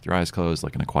doing it with your eyes closed,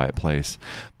 like in a quiet place.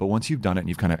 But once you've done it and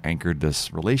you've kind of anchored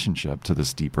this relationship to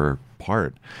this deeper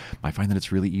part, I find that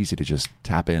it's really easy to just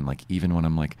tap in, like even when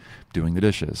I'm like doing the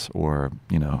dishes or,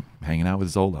 you know, hanging out with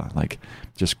Zola, like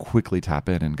just quickly tap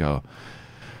in and go,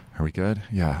 are we good?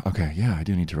 Yeah. Okay. Yeah. I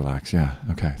do need to relax. Yeah.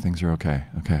 Okay. Things are okay.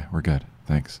 Okay. We're good.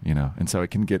 Thanks. You know, and so it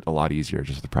can get a lot easier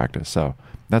just with practice. So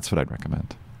that's what I'd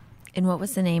recommend. And what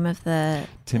was the name of the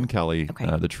Tim Kelly, Okay.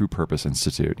 the True Purpose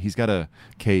Institute. He's got a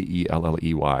Kelley.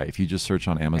 If you just search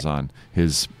on Amazon,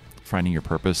 his Finding Your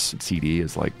Purpose CD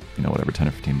is like, you know, whatever, $10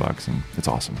 or $15, and it's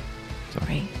awesome. So,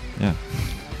 Right. yeah.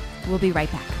 We'll be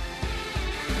right back.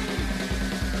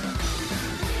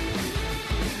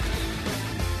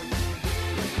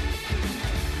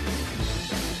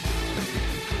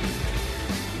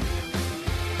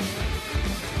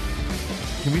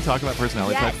 Can we talk about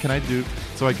personality Yes. type? Can I do?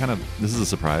 So this is a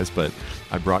surprise, but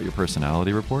I brought your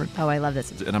personality report. Oh, I love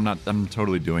this. And I'm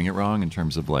totally doing it wrong in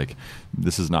terms of like,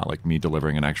 this is not like me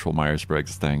delivering an actual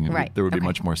Myers-Briggs thing. Right. There would be Okay.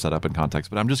 much more setup and context,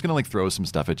 but I'm just going to like throw some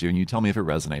stuff at you and you tell me if it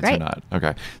resonates or Great. not.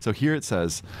 Okay. So here it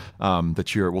says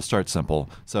that we'll start simple.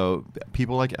 So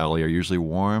people like Ellie are usually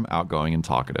warm, outgoing, and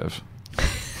talkative.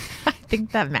 I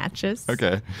think that matches.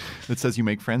 Okay. It says you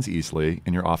make friends easily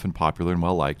and you're often popular and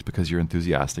well-liked because you're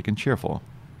enthusiastic and cheerful.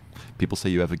 People say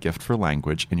you have a gift for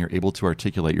language and you're able to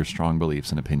articulate your strong beliefs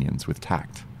and opinions with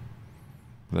tact. Is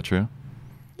that true?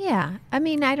 Yeah. I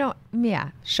mean,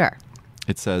 yeah, sure.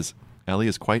 It says, Ellie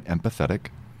is quite empathetic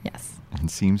Yes.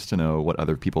 and seems to know what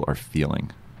other people are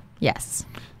feeling. Yes.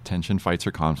 Tension, fights,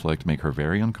 or conflict make her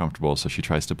very uncomfortable, so she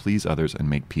tries to please others and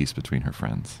make peace between her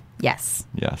friends. Yes.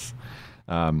 Yes.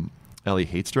 Ellie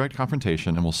hates direct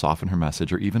confrontation and will soften her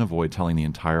message or even avoid telling the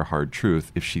entire hard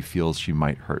truth if she feels she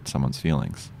might hurt someone's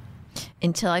feelings.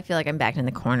 Until I feel like I'm backed in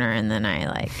the corner, and then I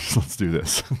like, Let's do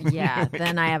this. yeah.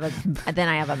 Then I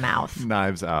have a mouth.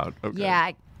 Knives out. Okay.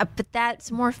 Yeah. But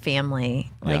that's more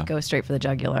family, like Yeah. go straight for the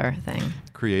jugular thing.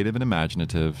 Creative and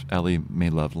imaginative, Ellie may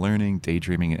love learning,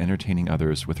 daydreaming, and entertaining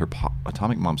others with her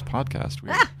Atomic Moms podcast.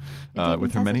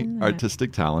 With her many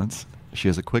artistic talents, she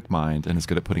has a quick mind and is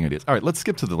good at putting ideas. All right, let's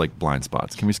skip to the blind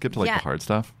spots. Can we skip to the hard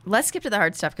stuff? Let's skip to the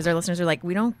hard stuff because our listeners are like,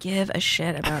 we don't give a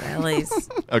shit about Ellie's.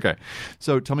 Okay,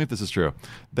 so tell me if this is true.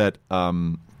 That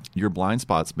your blind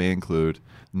spots may include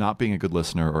not being a good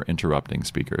listener or interrupting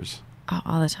speakers. Oh,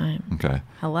 all the time. Okay.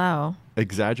 Hello.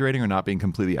 Exaggerating or not being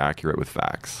completely accurate with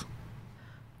facts.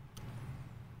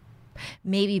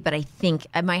 Maybe, but I think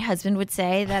my husband would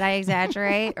say that I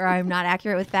exaggerate or I'm not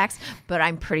accurate with facts, but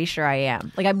I'm pretty sure I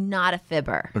am. Like, I'm not a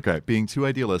fibber. Okay, being too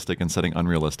idealistic and setting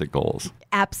unrealistic goals.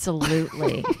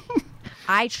 Absolutely.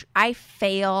 I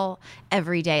fail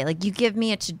every day. Like, you give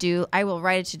me a to-do, I will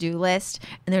write a to-do list,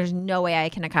 and there's no way I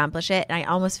can accomplish it. And I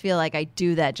almost feel like I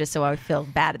do that just so I would feel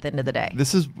bad at the end of the day.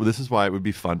 This is why it would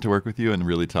be fun to work with you and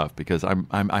really tough because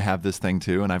I have this thing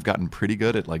too, and I've gotten pretty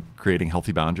good at like creating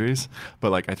healthy boundaries.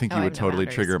 But like I think you would totally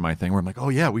trigger my thing where I'm like, oh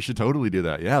yeah, we should totally do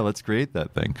that. Yeah, let's create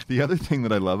that thing. The other thing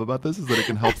that I love about this is that it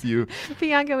can help you.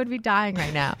 Bianca would be dying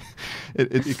right now.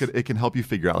 It can help you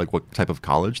figure out like what type of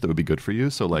college that would be good for you.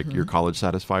 So like your college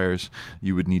satisfiers,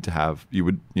 you would need to have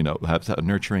have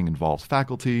nurturing involves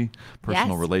faculty,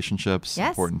 personal relationships,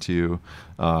 important to you,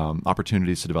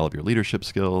 opportunities to develop your leadership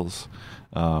skills,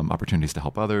 opportunities to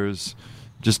help others,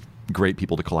 just great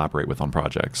people to collaborate with on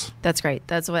projects. That's great.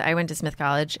 That's what I went to Smith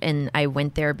College, and I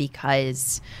went there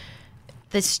because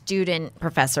the student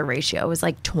professor ratio was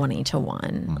like 20 to 1.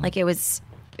 Mm-hmm. Like it was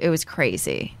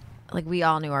crazy. Like we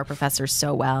all knew our professors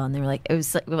so well, and they were like, it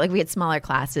was like we had smaller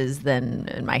classes than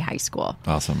in my high school.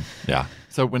 Awesome. Yeah.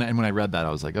 So when I read that, I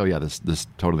was like, oh yeah, this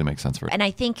totally makes sense for it. And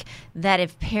I think that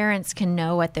if parents can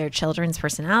know what their children's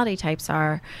personality types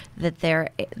are, that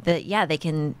they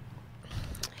can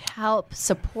help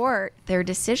support their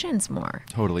decisions more.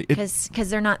 Totally. Because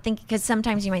they're not thinking, because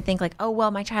sometimes you might think like, oh,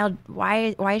 well, my child,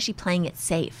 why is she playing it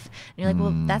safe? And you're like,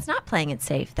 well, that's not playing it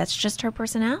safe. That's just her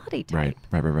personality type.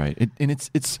 Right. And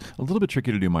it's a little bit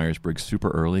tricky to do Myers-Briggs super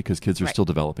early because kids are still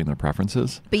developing their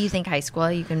preferences. But you think high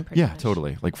school, you can pretty much,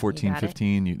 totally. Like 14,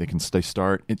 15, they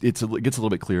start. It gets a little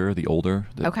bit clearer the older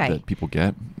that people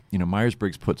get. You know,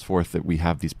 Myers-Briggs puts forth that we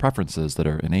have these preferences that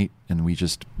are innate and we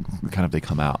just they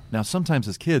come out. Now, sometimes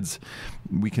as kids,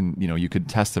 we can, you could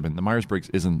test them, and the Myers-Briggs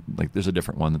isn't like, there's a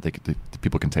different one that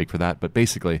people can take for that. But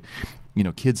basically,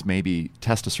 kids maybe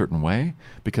test a certain way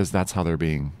because that's how they're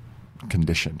being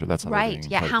conditioned, or that's how they're being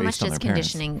taught How much based on does their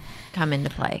conditioning come into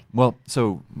play? Well,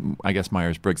 so I guess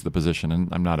Myers-Briggs, the position,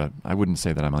 and I wouldn't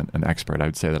say that I'm an expert. I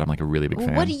would say that I'm like a really big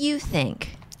fan. What do you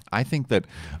think? I think that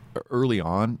early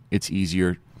on, it's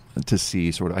easier to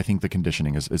see I think the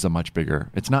conditioning is a much bigger,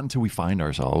 it's not until we find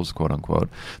ourselves, quote unquote,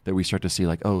 that we start to see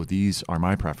like, oh, these are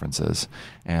my preferences.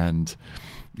 And,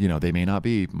 they may not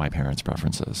be my parents'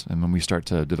 preferences. And when we start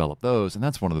to develop those, and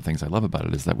that's one of the things I love about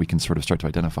it, is that we can sort of start to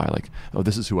identify like, oh,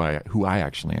 this is who I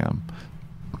actually am,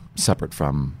 separate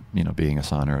from, being a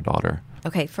son or a daughter.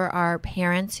 Okay, for our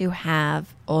parents who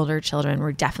have older children,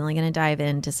 we're definitely going to dive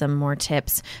into some more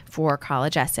tips for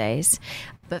college essays.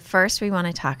 But first, we want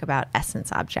to talk about essence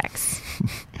objects.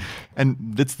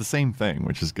 And it's the same thing,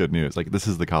 which is good news. Like, this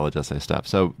is the college essay step.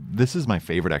 So this is my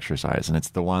favorite exercise, and it's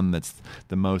the one that's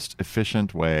the most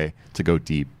efficient way to go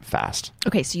deep fast.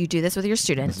 Okay, so you do this with your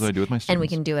students. This is what I do with my students. And we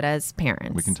can do it as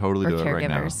parents. We can totally do it right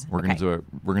now. We're going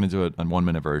to do it on 1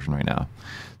 minute version right now.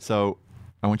 So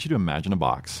I want you to imagine a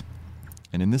box.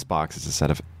 And in this box is a set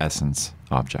of essence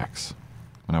objects.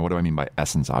 Now, what do I mean by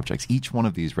essence objects? Each one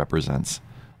of these represents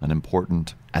an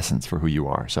important essence for who you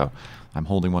are. So I'm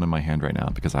holding one in my hand right now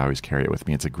because I always carry it with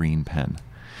me. It's a green pen.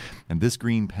 And this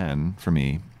green pen, for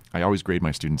me, I always grade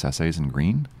my students' essays in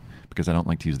green because I don't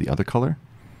like to use the other color.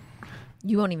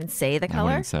 You won't even say the color?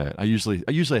 I won't say it. I usually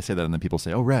say that, and then people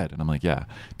say, oh, red. And I'm like, yeah.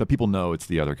 But people know it's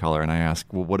the other color. And I ask,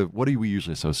 well, what do we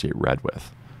usually associate red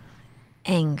with?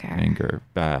 Anger.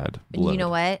 Bad. Blood. You know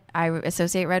what I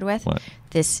associate red with? What?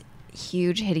 This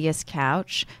huge, hideous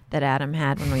couch that Adam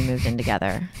had when we moved in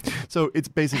together. So it's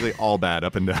basically all bad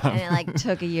up and down. And it like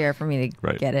took a year for me to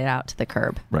Right. get it out to the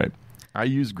curb. Right. I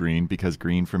use green because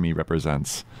green for me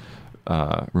represents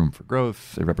room for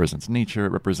growth. It represents nature.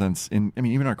 It represents,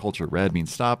 even our culture, red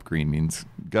means stop, green means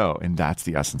go. And that's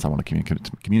the essence I want to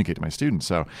communicate to my students.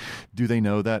 So do they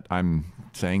know that I'm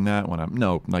saying that when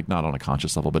no, like not on a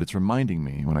conscious level, but it's reminding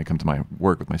me when I come to my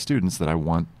work with my students that I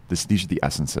want these are the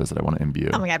essences that I want to imbue.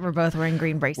 Oh my God, we're both wearing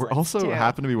green bracelets. We're also too.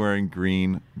 happen to be wearing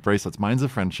green bracelets. Mine's a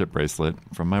friendship bracelet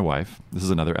from my wife. This is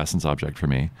another essence object for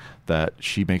me that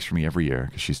she makes for me every year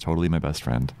because she's totally my best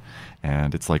friend.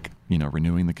 And it's like,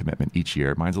 renewing the commitment each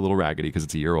year. Mine's a little raggedy because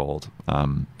it's a year old.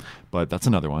 But that's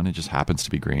another one. It just happens to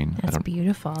be green. That's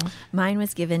beautiful. Mine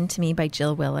was given to me by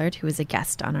Jill Willard, who was a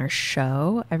guest on our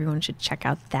show. Everyone should check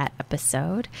out that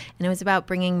episode. And it was about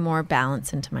bringing more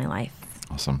balance into my life.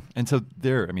 Awesome. And so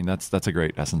that's a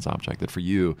great essence object that for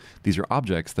you, these are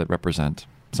objects that represent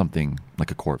something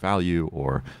like a core value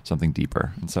or something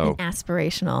deeper. And so an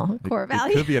aspirational core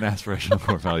value. It could be an aspirational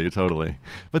core value, totally.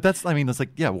 But that's like,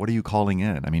 yeah, what are you calling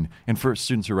in? And for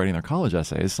students who are writing their college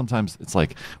essays, sometimes it's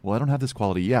like, well, I don't have this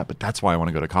quality yet, but that's why I want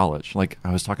to go to college. Like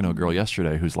I was talking to a girl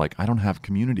yesterday who's like, I don't have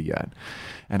community yet.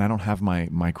 And I don't have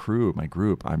my crew, my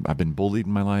group. I've been bullied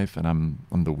in my life and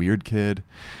I'm the weird kid.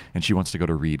 And she wants to go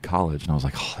to Reed College. And I was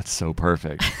like, oh, that's so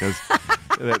perfect. Because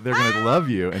they're going to love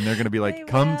you and they're going to be like,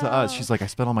 come to us. She's like, I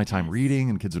spent all my time reading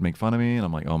and kids would make fun of me. And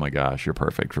I'm like, oh my gosh, you're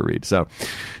perfect for Reed. So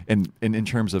and in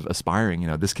terms of aspiring,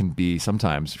 this can be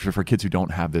sometimes for kids who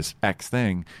don't have this X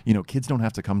thing, kids don't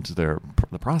have to come to the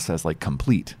process like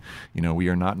complete. We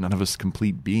are none of us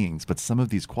complete beings, but some of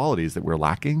these qualities that we're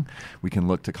lacking, we can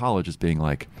look to college as being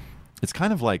like, it's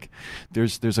kind of like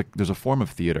there's a form of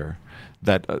theater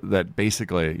that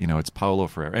basically, it's Paulo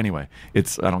Freire. Anyway, I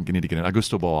don't need to get into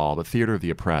Augusto Boal, the theater of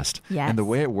the oppressed. Yes. And the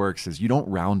way it works is you don't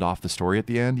round off the story at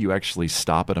the end. You actually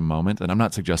stop at a moment. And I'm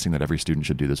not suggesting that every student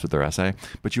should do this with their essay,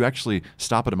 but you actually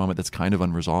stop at a moment that's kind of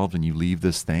unresolved and you leave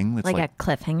this thing that's like a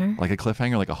cliffhanger. Like a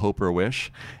cliffhanger, like a hope or a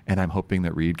wish. And I'm hoping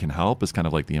that Reed can help is kind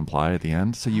of like the imply at the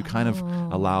end. So you kind of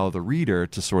allow the reader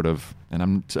to sort of, and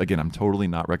I'm totally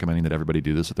not recommending that everybody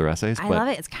do this with their essays. I love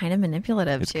it. It's kind of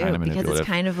manipulative too. Because it's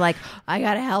kind of like, I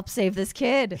got to help save this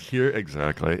kid. Here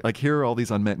are all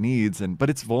these unmet needs, but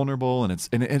it's vulnerable, and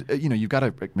you've got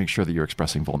to make sure that you're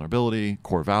expressing vulnerability,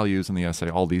 core values in the essay,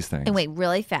 all these things. And wait,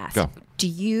 really fast. Go. Do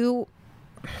you,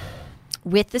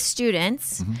 with the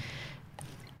students,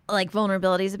 like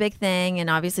vulnerability is a big thing, and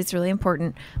obviously it's really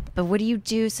important. But what do you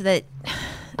do so that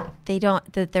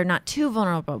they're not too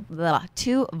vulnerable?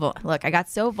 Look, I got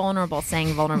so vulnerable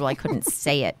saying vulnerable, I couldn't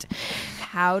say it.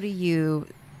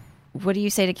 What do you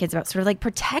say to kids about sort of like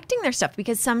protecting their stuff?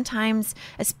 Because sometimes,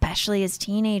 especially as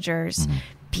teenagers,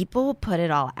 people will put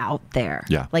it all out there.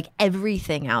 Yeah. Like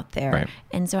everything out there. Right.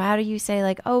 And so how do you say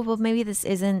like, oh, well, maybe this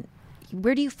isn't,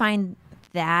 where do you find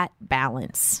that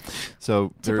balance to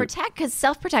protect? Because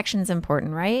self-protection is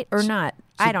important, right? Or not?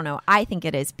 I don't know. I think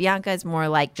it is. Bianca is more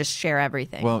like just share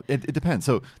everything. Well, it depends.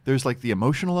 So there's like the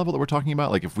emotional level that we're talking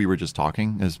about. Like if we were just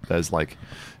talking as like,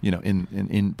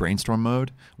 in brainstorm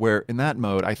mode, where in that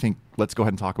mode, I think let's go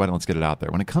ahead and talk about it and let's get it out there.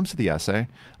 When it comes to the essay,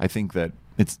 I think that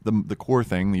it's the core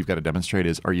thing that you've got to demonstrate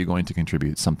is, are you going to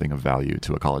contribute something of value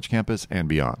to a college campus and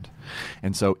beyond?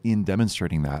 And so in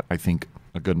demonstrating that, I think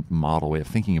a good model way of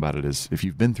thinking about it is if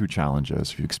you've been through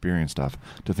challenges, if you've experienced stuff,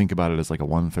 to think about it as like a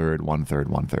 1/3, 1/3,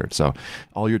 1/3. So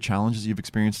all your challenges you've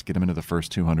experienced, get them into the first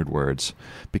 200 words,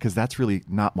 because that's really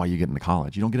not why you get into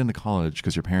college. You don't get into college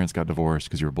because your parents got divorced,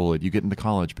 because you were bullied. You get into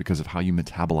college because of how you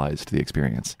metabolized the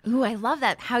experience. Ooh, I love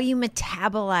that. How you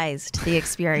metabolized the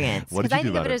experience. What did you do I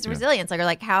think about of it it? as resilience.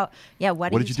 Like how,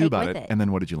 what did you do about it? And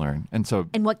then what did you learn?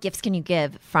 And what gifts can you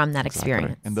give from that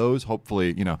experience? And those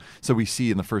hopefully, so we see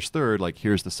in the first third, like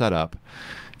here's the setup.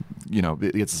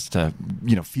 It's to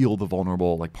feel the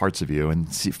vulnerable like parts of you and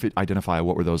identify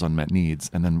what were those unmet needs,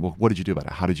 and then what did you do about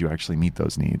it? How did you actually meet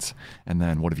those needs? And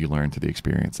then what have you learned through the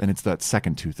experience? And it's that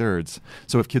second 2/3.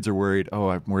 So if kids are worried,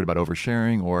 I'm worried about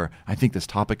oversharing, or I think this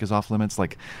topic is off limits,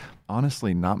 like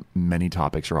honestly, not many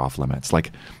topics are off limits.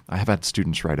 Like I have had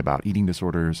students write about eating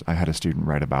disorders. I had a student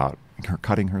write about her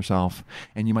cutting herself,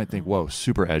 and you might think, whoa,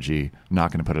 super edgy,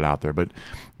 not going to put it out there. But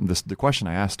the question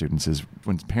I ask students is,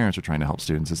 when parents are trying to help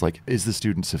students, is like, has the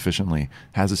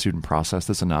student processed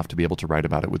this enough to be able to write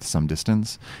about it with some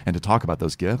distance and to talk about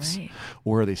those gifts? Right.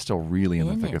 Or are they still really in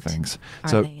the thick of things?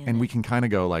 We can kind of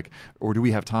go like, or do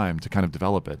we have time to kind of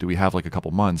develop it? Do we have like a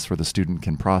couple months where the student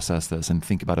can process this and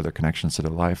think about other connections to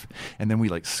their life? And then we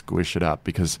like squish it up,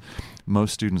 because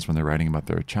most students, when they're writing about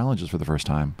their challenges for the first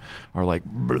time, are like,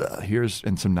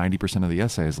 and some 90% of the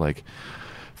essay is like,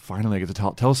 finally I get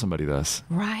to tell somebody this.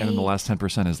 Right. And then the last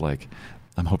 10% is like,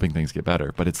 I'm hoping things get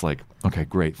better. But it's like, okay,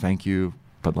 great, thank you.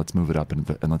 But let's move it up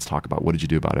and let's talk about what did you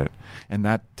do about it. And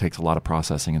that takes a lot of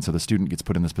processing. And so the student gets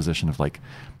put in this position of like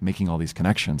making all these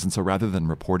connections. And so rather than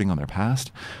reporting on their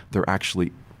past, they're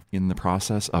actually in the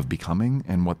process of becoming.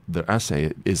 And what the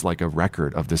essay is like a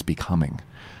record of this becoming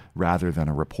rather than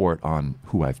a report on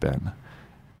who I've been.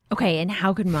 Okay, and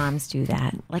how could moms do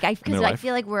that? Like, because I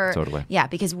feel like we're Totally. Yeah,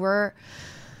 because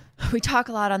we talk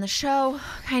a lot on the show,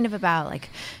 kind of about like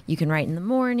you can write in the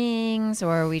mornings,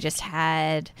 or we just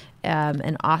had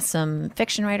an awesome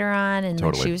fiction writer on, and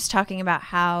like, Totally. she was talking about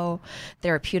how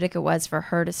therapeutic it was for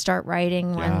her to start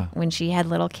writing when she had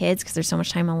little kids because there's so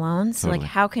much time alone. So Totally. like,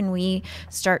 how can we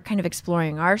start kind of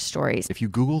exploring our stories? If you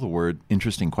Google the word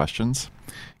interesting questions,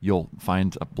 you'll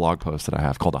find a blog post that I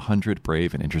have called 100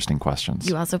 Brave and Interesting Questions.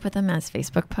 You also put them as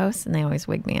Facebook posts, and they always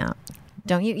wig me out.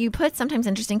 Don't you? You put sometimes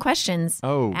interesting questions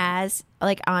as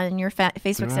like on your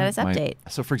Facebook status update.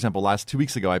 So, for example, 2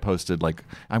 weeks ago, I posted like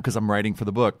because I'm writing for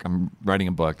the book. I'm writing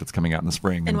a book that's coming out in the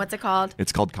spring. And what's it called?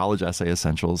 It's called College Essay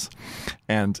Essentials.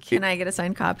 And Can I get a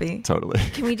signed copy? Totally.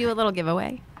 Can we do a little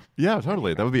giveaway? Yeah,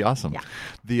 totally. That would be awesome.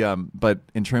 Yeah. But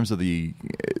in terms of the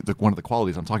one of the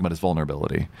qualities I'm talking about is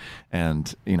vulnerability,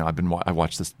 and I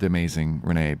watched the amazing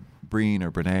Brene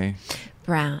Brown.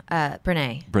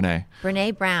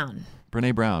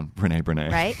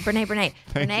 Right?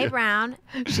 Brene Brown.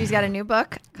 She's got a new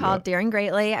book called Daring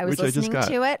Greatly. I was listening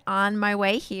to it on my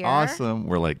way here. Awesome.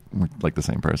 We're like the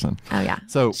same person. Oh, yeah.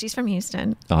 So she's from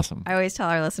Houston. Awesome. I always tell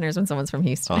our listeners when someone's from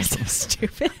Houston. Awesome. It's so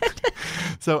stupid.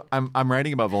 So I'm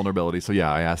writing about vulnerability. So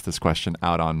yeah, I asked this question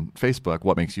out on Facebook,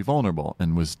 what makes you vulnerable?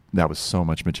 And that was so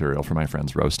much material for my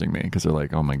friends roasting me because they're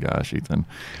like, oh my gosh, Ethan.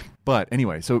 But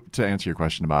anyway, so to answer your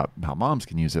question about how moms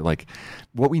can use it, like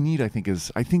what we need, I think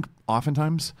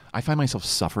oftentimes I find myself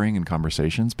suffering in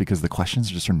conversations because the questions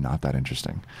just are not that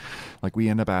interesting. Like we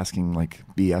end up asking like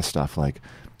BS stuff like,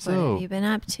 so what have you been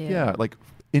up to? Yeah, like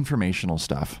informational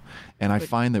stuff. And I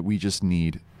find that we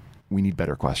need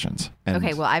better questions. And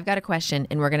okay, well, I've got a question,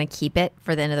 and we're going to keep it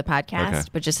for the end of the podcast, Okay.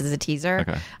 but just as a teaser.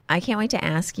 Okay. I can't wait to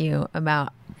ask you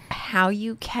about how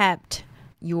you kept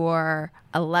your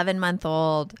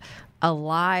 11-month-old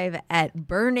alive at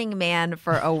Burning Man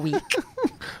for a week,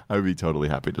 I would be totally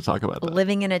happy to talk about that.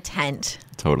 living in a tent.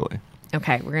 Totally.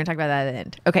 Okay, we're going to talk about that at the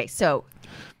end. Okay, so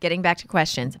getting back to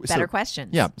questions, better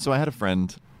questions. Yeah. So I had a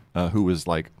friend who was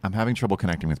like, I'm having trouble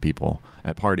connecting with people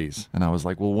at parties. And I was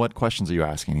like, well, what questions are you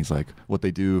asking? He's like, what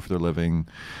they do for their living,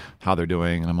 how they're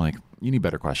doing. And I'm like, you need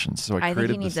better questions. So I think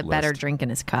created he needs this a better list. drink in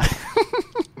his cup.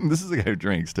 This is a guy who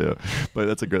drinks too,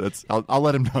 but I'll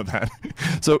let him know that.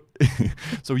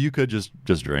 So you could just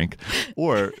drink,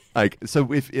 or like,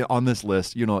 so if on this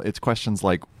list, it's questions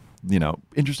like,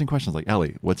 interesting questions like,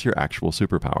 Ellie, what's your actual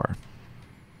superpower?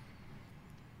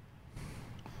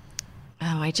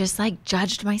 Oh, I just like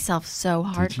judged myself so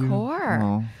Did you? hardcore.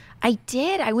 Oh. I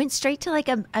did. I went straight to like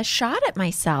a shot at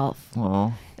myself.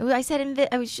 Oh. I said,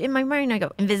 I was in my mind, I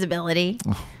go, invisibility.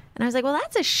 And I was like, well,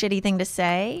 that's a shitty thing to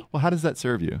say. Well, how does that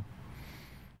serve you?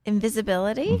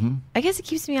 Invisibility? Mm-hmm. I guess it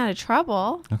keeps me out of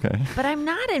trouble. Okay. But I'm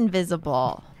not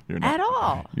invisible You're not. at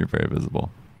all. You're very visible.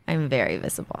 I'm very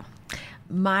visible.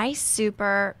 My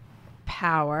superpower,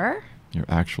 Your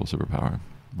actual superpower.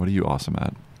 What are you awesome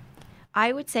at?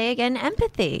 I would say again,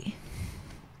 empathy.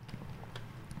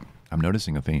 I'm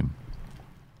noticing a theme.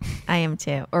 I am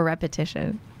too. Or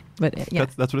repetition. But yeah.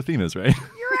 That's what a theme is, right?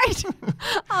 You're right.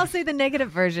 I'll say the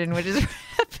negative version, which is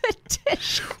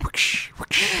repetition.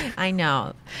 I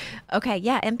know. Okay,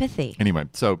 yeah, empathy. Anyway,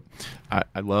 so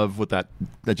I love what that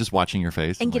just watching your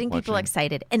face And like, getting people watching-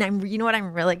 excited. And you know what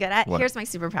I'm really good at? What? Here's my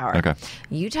superpower. Okay.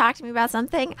 You talk to me about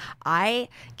something, I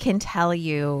can tell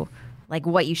you like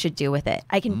what you should do with it.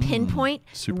 I can pinpoint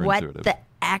super what intuitive. the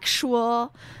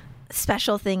actual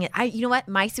special thing. You know what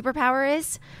my superpower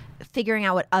is? Figuring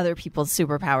out what other people's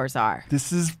superpowers are.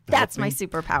 That's my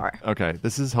superpower. Okay,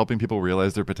 this is helping people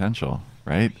realize their potential,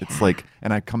 right? Yeah. It's like,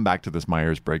 and I come back to this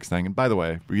Myers-Briggs thing. And by the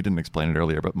way, we didn't explain it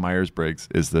earlier, but Myers-Briggs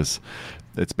is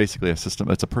it's basically a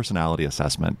system, it's a personality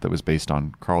assessment that was based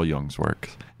on Carl Jung's work.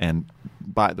 And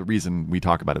by the reason we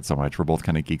talk about it so much, we're both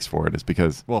kind of geeks for it, is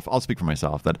because, well, I'll speak for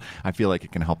myself, that I feel like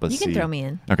it can help us You can throw me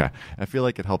in. Okay. I feel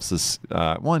like it helps us,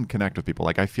 one, connect with people.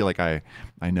 Like, I feel like I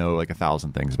know like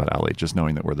 1,000 things about Ellie, just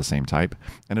knowing that we're the same type.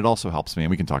 And it also helps me,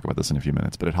 and we can talk about this in a few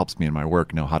minutes, but it helps me in my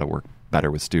work know how to work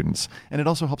better with students. And it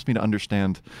also helps me to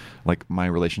understand like my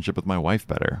relationship with my wife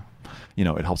better.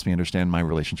 it helps me understand my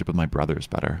relationship with my brothers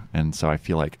better. And so I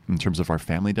feel like in terms of our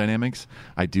family dynamics,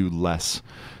 I do less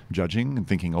judging and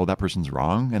thinking, oh, that person's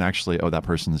wrong. And actually, oh, that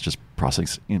person is just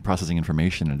processing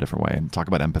information in a different way. And talk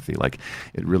about empathy. Like,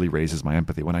 it really raises my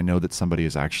empathy when I know that somebody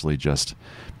is actually just,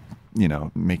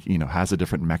 has a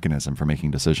different mechanism for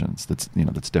making decisions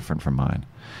that's different from mine.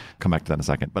 Come back to that in a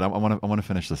second, but I want to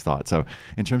finish this thought. So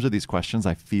in terms of these questions,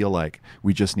 I feel like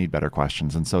we just need better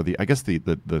questions. And so I guess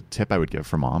the tip I would give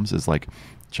for moms is like,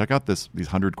 check out these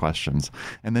 100 questions,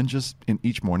 and then just in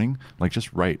each morning, like,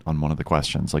 just write on one of the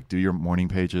questions. Like, do your morning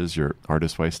pages, your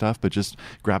Artist Way stuff, but just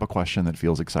grab a question that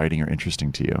feels exciting or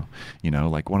interesting to you.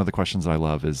 Like, one of the questions that I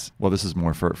love is, well, this is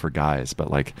more for guys, but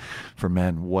like for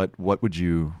men, what would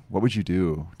you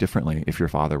do differently if your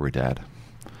father were dead?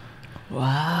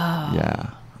 Wow. Yeah.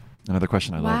 Another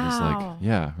question I love is like,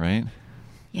 yeah, right?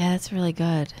 Yeah, that's really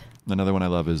good. Another one I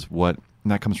love is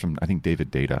and that comes from, I think,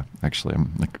 David Data, actually.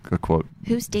 Like a quote.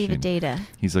 Who's David Data?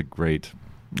 He's a great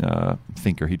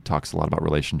thinker. He talks a lot about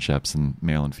relationships and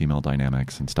male and female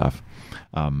dynamics and stuff.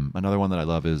 Another one that I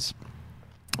love is,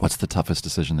 what's the toughest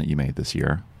decision that you made this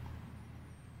year?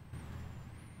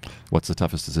 What's the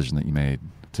toughest decision that you made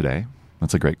today?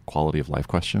 That's a great quality of life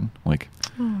question. Like,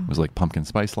 was it like pumpkin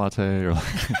spice latte or like...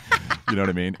 You know what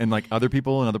I mean? And like other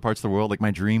people in other parts of the world, like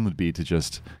my dream would be to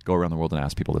just go around the world and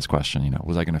ask people this question,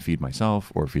 was I going to feed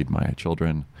myself or feed my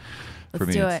children?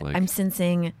 Let's do it. Like, I'm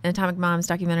sensing an Atomic Moms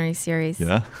documentary series.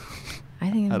 Yeah. I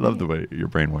love the way your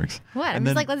brain works. What? I'm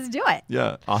just like, let's do it.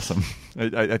 Yeah, awesome.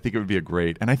 I think it would be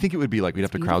and I think it would be like, we'd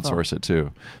have to crowdsource it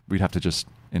too. We'd have to just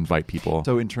invite people.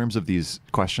 So in terms of these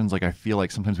questions, like I feel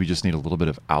like sometimes we just need a little bit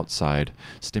of outside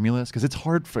stimulus, because it's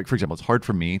hard, for example, it's hard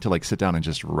for me to like sit down and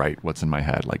just write what's in my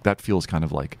head. Like that feels kind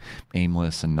of like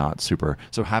aimless and not super.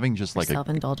 So having just like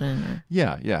self-indulgent.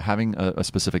 Having a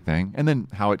specific thing, and then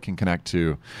how it can connect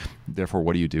to, therefore,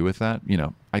 what do you do with that?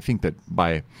 I think that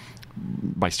by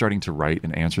starting to write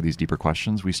and answer these deeper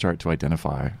questions, we start to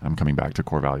identify, I'm coming back to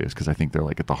core values because I think they're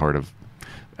like at the heart of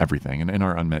everything and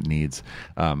our unmet needs.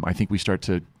 I think we start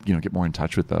to, get more in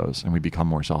touch with those, and we become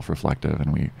more self-reflective,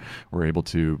 and we're able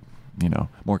to,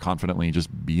 more confidently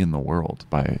just be in the world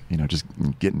by, just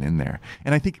getting in there.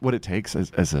 And I think what it takes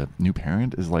as a new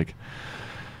parent is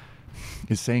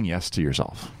saying yes to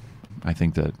yourself. I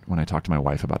think that when I talk to my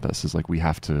wife about this, is like, we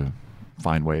have to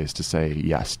find ways to say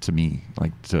yes to me,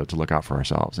 like to look out for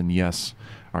ourselves. And yes,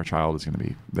 our child is going to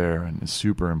be there and is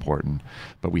super important,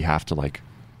 but we have to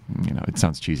it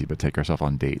sounds cheesy, but take ourselves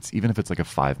on dates, even if it's like a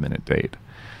 5-minute date.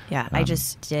 Yeah. I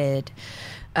just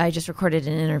recorded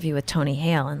an interview with Tony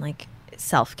Hale, and like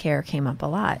self-care came up a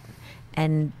lot,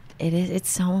 and it's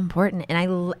so important. And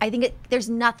I think there's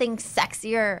nothing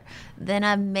sexier than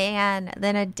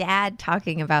a dad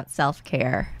talking about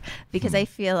self-care, because I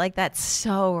feel like that's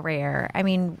so rare. I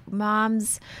mean,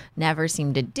 moms never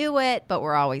seem to do it, but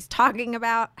we're always talking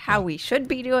about how we should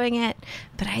be doing it.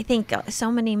 But I think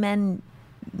so many men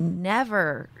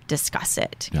never discuss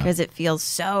it because it feels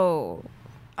so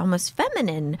almost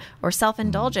feminine or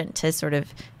self-indulgent to sort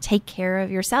of take care of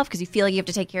yourself, because you feel like you have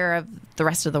to take care of the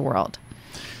rest of the world.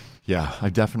 Yeah, I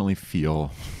definitely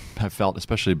have felt,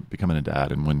 especially becoming a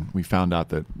dad. And when we found out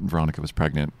that Veronica was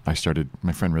pregnant, my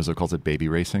friend Rizzo calls it baby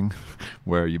racing,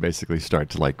 where you basically start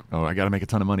to like, oh, I got to make a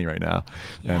ton of money right now.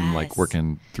 Yes. And like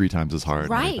working 3 times as hard.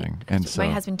 Right. And everything. And so,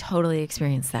 my husband totally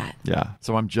experienced that. Yeah.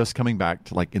 So I'm just coming back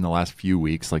to like in the last few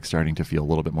weeks, like starting to feel a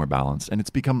little bit more balanced. And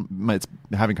it's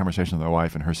having conversations with my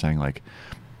wife and her saying like,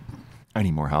 I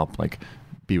need more help. Like,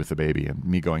 be with the baby, and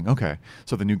me going, okay,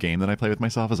 so the new game that I play with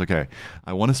myself is, okay,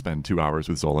 I want to spend 2 hours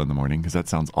with Zola in the morning because that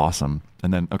sounds awesome.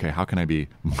 And then, okay, how can I be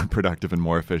more productive and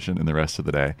more efficient in the rest of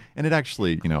the day? And it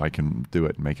actually, I can do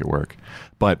it and make it work.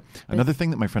 But another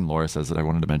thing that my friend Laura says that I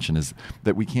wanted to mention is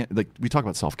that we talk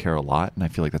about self-care a lot, and I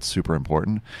feel like that's super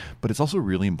important, but it's also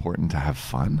really important to have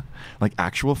fun, like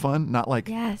actual fun, not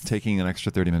like taking an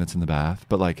extra 30 minutes in the bath,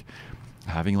 but like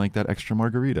having like that extra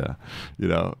margarita,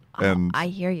 and I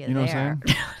hear you. You know what I'm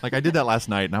saying? Like I did that last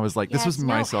night, and I was like, this was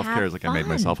my self-care. Like I made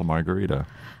myself a margarita.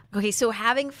 Okay, so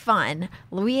having fun,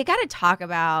 we got to talk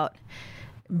about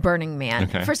Burning Man.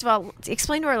 Okay. First of all,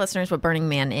 explain to our listeners what Burning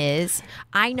Man is.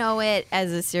 I know it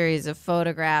as a series of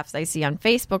photographs I see on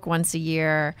Facebook once a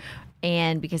year,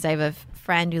 and because I have a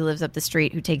friend who lives up the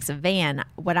street who takes a van,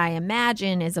 what I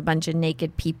imagine is a bunch of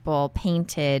naked people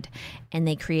painted, and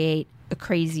they create a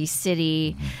crazy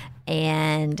city,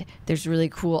 and there's really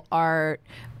cool art,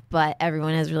 but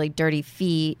everyone has really dirty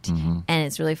feet, and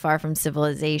it's really far from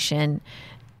civilization.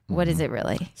 What is it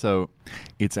really? So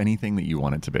it's anything that you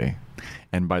want it to be.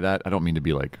 And by that, I don't mean to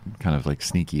be like kind of like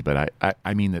sneaky, but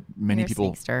I mean that many You're a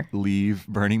people sneakster. leave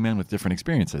Burning Man with different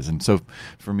experiences. And so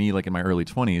for me, like in my early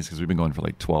 20s, because we've been going for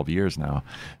like 12 years now,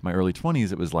 my early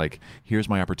 20s, it was like, here's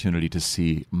my opportunity to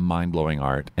see mind-blowing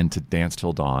art and to dance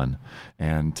till dawn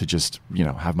and to just,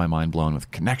 have my mind blown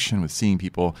with connection, with seeing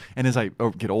people. And as I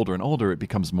get older and older, it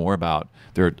becomes more about,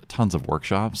 there are tons of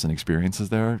workshops and experiences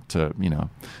there to,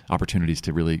 opportunities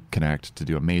to really connect, to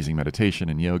do amazing meditation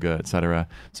and yoga, etc.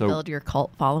 So Build your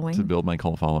cult following. to build my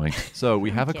cult following. So we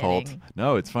have a cult. kidding.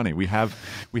 No, it's funny. We had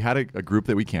a group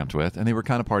that we camped with, and they were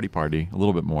kind of party a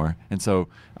little bit more. And so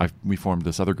we formed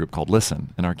this other group called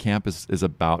Listen, and our camp is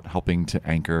about helping to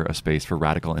anchor a space for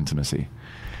radical intimacy.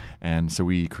 And so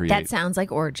we create. That sounds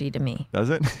like orgy to me. Does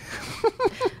it?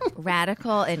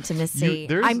 Radical intimacy.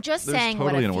 There's- I'm just there's saying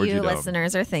totally what an a orgy few dome.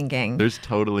 listeners are thinking. There's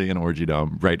totally an orgy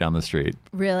dome right down the street.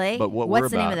 Really? But what we're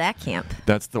What's the name about- of that camp?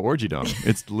 That's the orgy dome.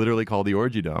 It's literally called the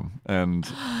orgy dome. And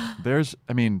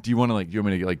do you want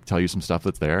me to tell you some stuff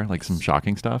that's there, like some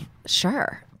shocking stuff?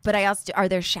 Sure. But I also are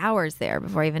there showers there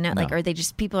before I even know? No. Like, are they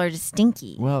just people are just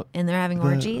stinky? Well, and they're having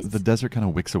orgies. The desert kind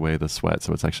of wicks away the sweat,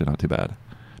 so it's actually not too bad.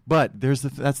 But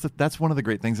that's one of the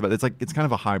great things about it. It's kind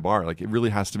of a high bar. Like it really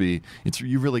has to be.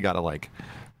 You really got to like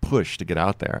push to get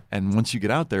out there. And once you get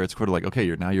out there, it's sort of like, okay,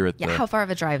 you're at yeah. the. How far of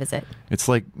a drive is it? It's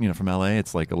like from LA,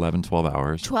 it's like 11, 12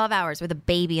 hours. 12 hours with a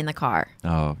baby in the car.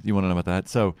 Oh, you want to know about that?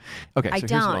 So, okay. I so here's what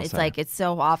don't. I'll It's say. like it's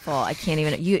so awful. I can't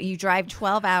even. You drive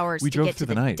 12 hours We to drove get to through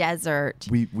the the night. desert.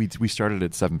 We started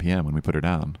at 7 p.m. when we put her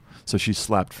down. So she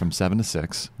slept from 7 to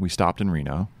 6. We stopped in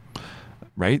Reno,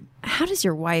 right? How does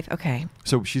your wife? Okay.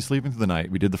 So she's sleeping through the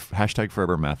night. We did the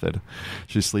 #Ferber method.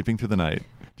 She's sleeping through the night.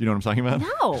 Do you know what I'm talking about?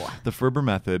 No. The Ferber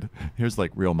method. Here's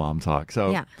like real mom talk.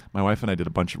 So Yeah. my wife and I did a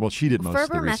bunch. Well, she did most of the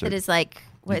Ferber research. method is like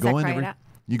what You is that? go in Cry it every- out?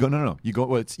 You go no. You go.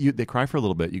 Well, they cry for a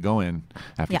little bit. You go in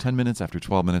after Yeah. 10 minutes, after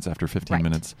 12 minutes, after 15 Right.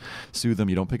 minutes. Soothe them.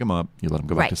 You don't pick them up. You let them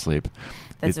go back Right. to sleep.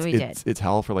 That's what we did. It's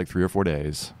hell for like 3 or 4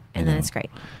 days, And you then know. it's great.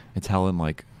 It's hell in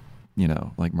like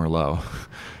Merlot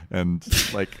and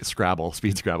like Scrabble,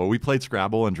 speed Scrabble. We played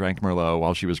Scrabble and drank Merlot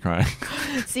while she was crying.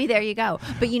 See, there you go.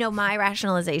 But my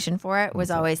rationalization for it was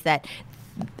always that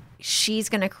she's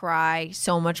going to cry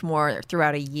so much more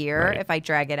throughout a year Right. if I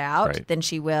drag it out Right. than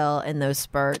she will in those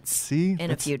spurts See, in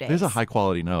a few days. There's a high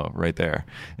quality no right there.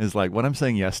 Is like what I'm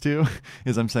saying yes to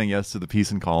is I'm saying yes to the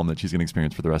peace and calm that she's going to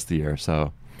experience for the rest of the year.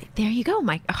 So There you go.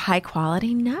 My high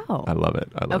quality no. I love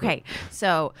it. I love it. Okay.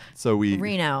 So we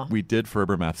Reno. we did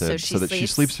Ferber method So that she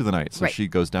sleeps- sleeps through the night. So Right. she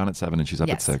goes down at 7 and she's up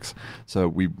Yes. at 6. So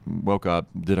we woke up,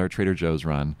 did our Trader Joe's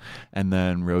run, and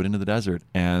then rode into the desert.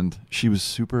 And she was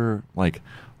super like,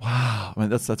 wow. I mean,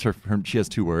 that's her. She has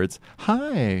 2 words.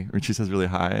 Hi, or she says really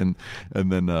hi, and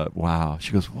then wow.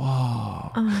 She goes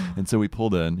whoa. And so we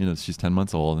pulled in. She's 10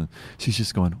 months old, and she's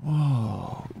just going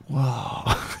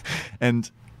whoa,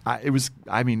 and. It was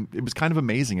kind of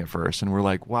amazing at first, and we're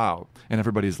like, wow. And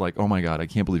everybody's like, oh my God, I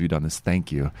can't believe you've done this.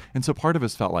 Thank you. And so part of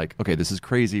us felt like, okay, this is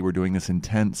crazy. We're doing this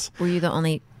intense. were you the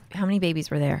only? How many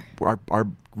babies were there? Our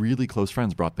really close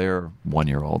friends brought their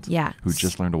 1-year-old, Yeah. who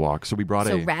just learned to walk. So we brought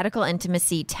So Radical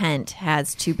Intimacy tent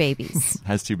has 2 babies.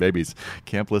 has 2 babies.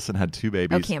 Camp Listen had 2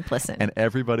 babies. Oh, Camp Listen. And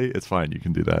everybody, it's fine, you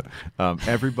can do that.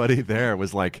 Everybody there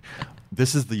was like,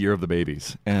 this is the year of the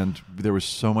babies. And there was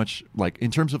so much, like,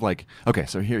 in terms of like, okay,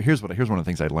 so here's one of the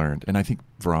things I learned. And I think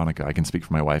Veronica, I can speak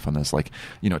for my wife on this. Like,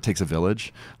 it takes a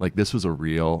village. Like, this was a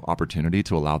real opportunity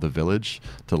to allow the village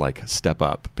to like step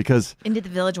up, because And did the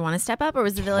village want to step up, or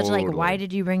was the village like, Totally. why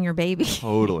did you bring your baby?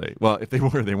 Totally. Well, if they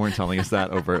weren't telling us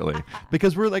that overtly,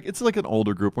 because we're like, it's like an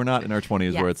older group. We're not in our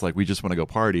 20s where Yes. it's like we just want to go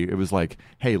party. It was like,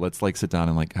 hey, let's like sit down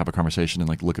and like have a conversation and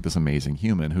like look at this amazing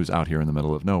human who's out here in the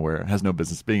middle of nowhere, has no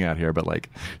business being out here, but like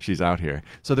she's out here.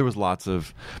 So there was lots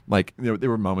of like, there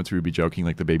were moments where we'd be joking,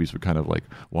 like the babies would kind of like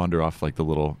wander off like the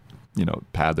little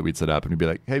pad that we'd set up, and we'd be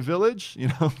like, hey, village,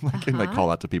 like, and like call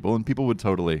out to people, and people would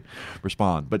totally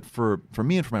respond. But for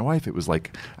me and for my wife, it was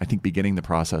like, I think beginning the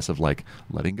process of like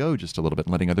letting go just a little bit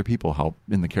and letting other people help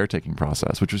in the caretaking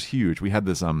process, which was huge. We had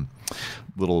this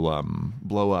little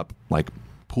blow up like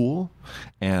pool,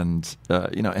 and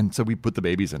and so we put the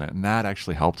babies in it, and that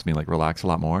actually helped me like relax a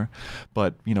lot more.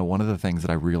 But one of the things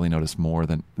that I really noticed more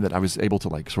than that, I was able to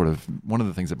like sort of, one of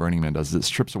the things that Burning Man does is it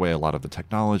strips away a lot of the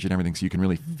technology and everything, so you can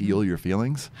really feel your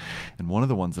feelings. And one of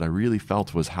the ones that I really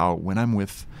felt was how when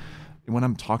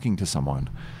I'm talking to someone,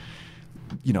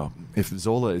 if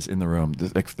Zola is in the room,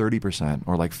 like 30%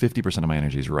 or like 50% of my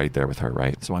energy is right there with her,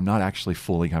 right? So I'm not actually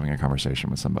fully having a conversation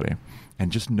with somebody.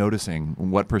 And just noticing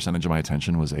what percentage of my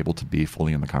attention was able to be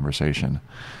fully in the conversation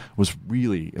was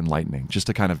really enlightening, just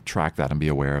to kind of track that and be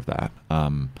aware of that.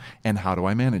 And how do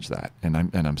I manage that? And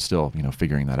I'm still,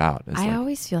 figuring that out. I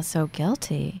always feel so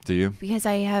guilty. Do you? Because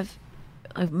I have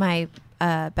my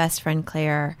best friend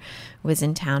Claire was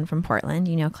in town from Portland,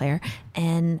 Claire,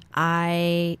 and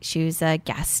she was a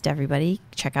guest. Everybody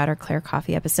check out our Claire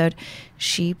Coffee episode.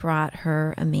 She brought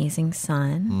her amazing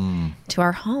son to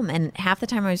our home, and half the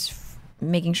time I was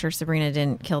making sure Sabrina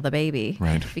didn't kill the baby,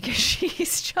 right? Because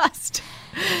she's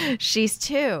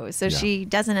 2, so she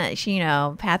doesn't,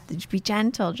 be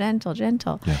gentle,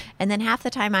 yeah. and then half the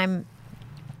time I'm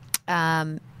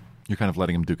you're kind of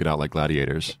letting them duke it out like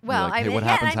gladiators. Well, like, hey, what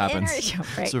happens happens.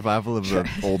 Right. Survival of the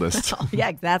oldest.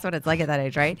 Yeah, that's what it's like at that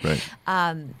age, right? Right.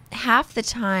 Half the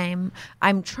time,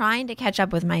 I'm trying to catch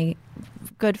up with my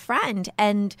good friend,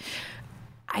 and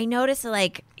I notice,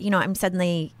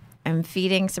 I'm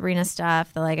feeding Sabrina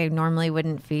stuff that I normally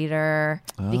wouldn't feed her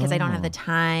because I don't have the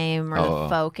time or the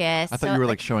focus. I thought you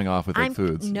were showing off with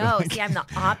foods. No, see, I'm the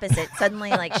opposite.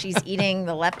 Suddenly, she's eating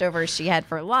the leftovers she had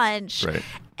for lunch. Right.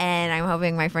 And I'm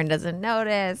hoping my friend doesn't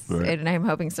notice, right. and I'm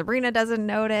hoping Sabrina doesn't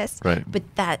notice. Right. But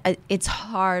it's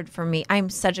hard for me.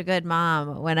 I'm such a good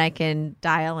mom when I can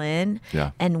dial in,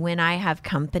 and when I have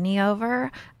company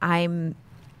over, I'm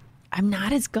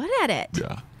not as good at it.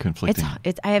 Yeah, conflicting.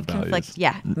 I have values.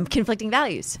 conflicting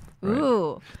values. Right.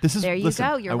 Ooh, there you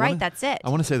go. You're right. That's it. I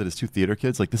want to say that as 2 theater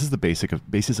kids, this is the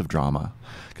basis of drama,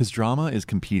 because drama is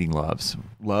competing loves.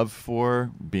 Love for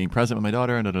being present with my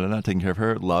daughter and taking care of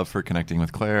her. Love for connecting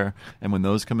with Claire. And when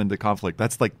those come into conflict,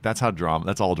 that's how drama.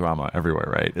 That's all drama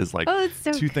everywhere, right? It's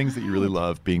so 2 things that you really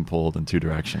love being pulled in 2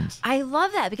 directions. I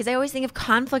love that, because I always think of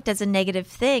conflict as a negative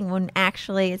thing when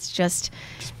actually it's just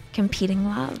competing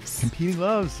loves. Competing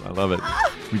loves. I love it.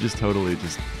 We just totally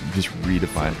just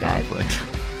redefine conflict.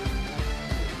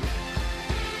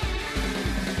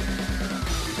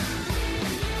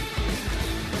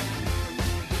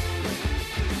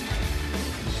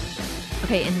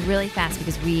 Okay, and really fast,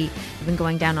 because we have been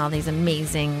going down all these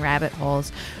amazing rabbit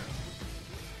holes.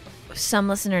 Some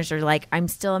listeners are like, I'm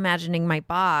still imagining my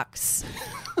box.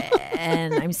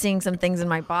 And I'm seeing some things in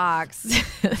my box.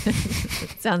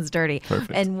 It sounds dirty.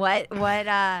 Perfect. And what?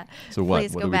 So what?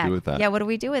 Please What go do back. we do with that? Yeah. What do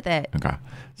we do with it? Okay.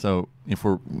 So if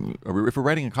we're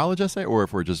writing a college essay, or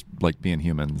if we're just being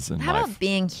humans in How life? about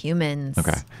being humans?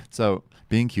 Okay. So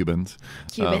being Cubans.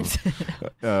 Cubans.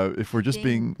 If we're just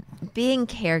being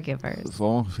caregivers.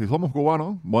 Si somos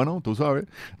cubanos, bueno, tú sabes.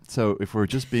 So if we're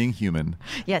just being human.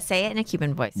 Yeah. Say it in a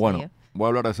Cuban voice. Bueno. Will you? Voy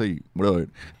a hablar así, brother.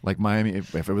 Like Miami,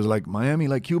 if it was like Miami,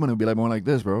 like Cuban, it would be more like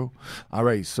this, bro. All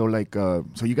right, so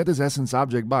so you got this essence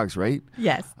object box, right?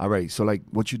 Yes. All right, so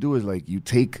what you do is you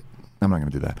take. I'm not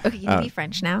gonna do that. Okay, can you be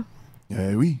French now?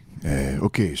 Oui.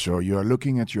 Okay, so you are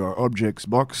looking at your objects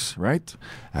box, right?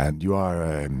 And you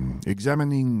are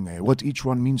examining what each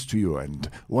one means to you. And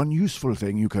one useful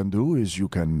thing you can do is you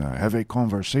can have a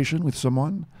conversation with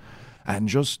someone and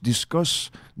just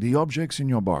discuss the objects in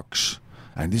your box.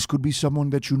 And this could be someone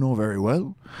that you know very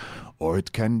well, or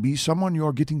it can be someone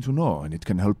you're getting to know, and it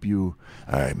can help you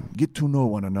get to know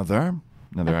one another.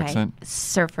 Another accent?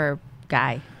 Surfer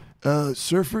guy.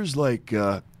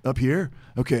 Surfers up here.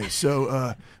 Okay,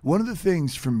 so one of the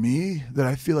things for me that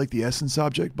I feel like the essence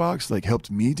object box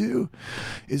helped me do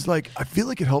is I feel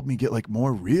like it helped me get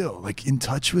more real, in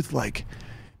touch with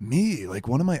me.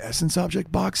 One of my essence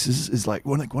object boxes is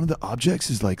one of the objects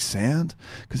is sand,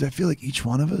 because I feel like each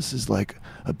one of us is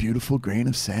a beautiful grain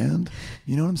of sand.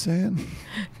 You know what I'm saying?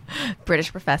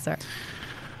 British professor.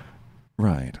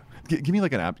 Right. Give me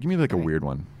an app. Give me a weird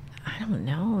one. I don't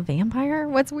know. Vampire?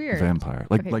 What's weird? Vampire.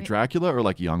 Like Dracula,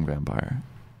 or young vampire?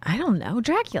 I don't know.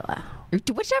 Dracula.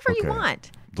 Whichever you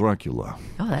want. Dracula.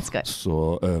 Oh, that's good.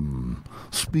 So,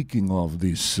 speaking of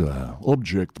this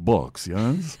object box,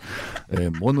 yes,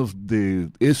 one of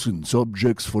the essence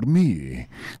objects for me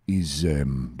is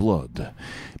blood,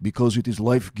 because it is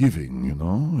life-giving,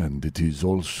 and it is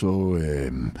also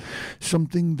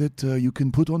something that you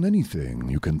can put on anything.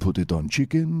 You can put it on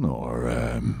chicken, or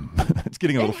it's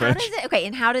getting a little French.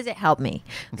 And how does it help me?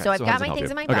 Okay, so I've got my things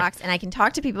in my box, and I can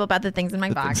talk to people about the things in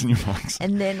my box. Things in your box.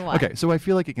 And then what? Okay, so I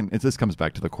feel like this comes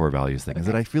back to to the core values thing, is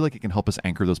that I feel like it can help us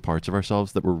anchor those parts of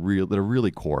ourselves that are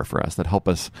really core for us, that help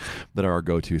us, that are our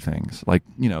go-to things. Like,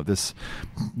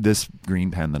 this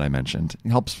green pen that I mentioned, it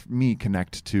helps me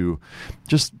connect to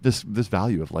just this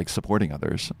value of like supporting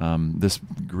others. This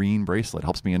green bracelet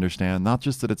helps me understand not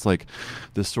just that it's like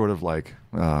this sort of like,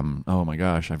 oh my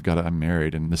gosh, I'm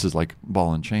married and this is like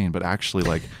ball and chain, but actually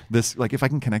like this, like if I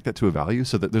can connect that to a value,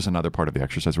 so that there's another part of the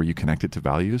exercise where you connect it to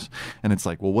values, and it's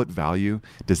like, well, what value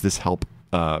does this help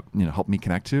help me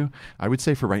connect to? I would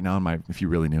say for right now, if you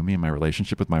really knew me in my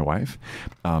relationship with my wife,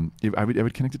 I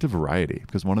would connect it to variety,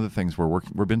 because one of the things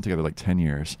we've been together like 10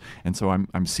 years, and so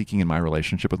I'm seeking in my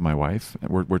relationship with my wife,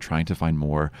 we're trying to find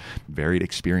more varied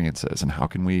experiences, and how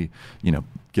can we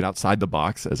get outside the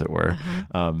box, as it were.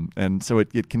 And so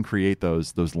it can create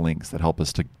those links that help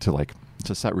us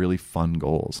to set really fun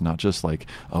goals, not just like,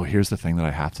 oh, here's the thing that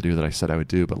I have to do that I said I would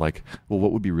do, but like, well,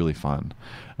 what would be really fun?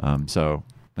 So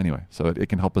it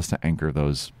can help us to anchor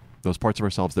those parts of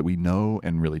ourselves that we know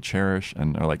and really cherish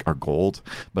and are like our gold,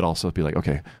 but also be like,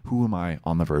 okay, who am I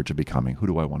on the verge of becoming? Who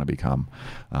do I want to become?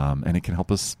 And it can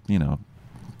help us,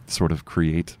 sort of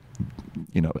create,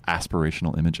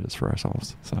 aspirational images for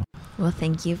ourselves. So, well,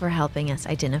 thank you for helping us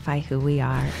identify who we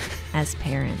are as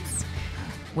parents.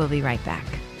 We'll be right back.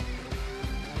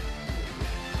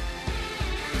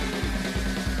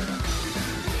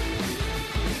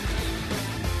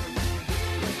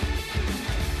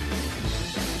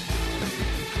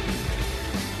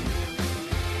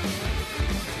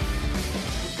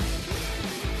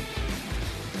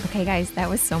 Okay, guys, that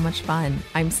was so much fun.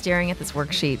 I'm staring at this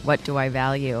worksheet. What do I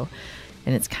value?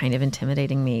 And it's kind of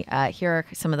intimidating me. Here are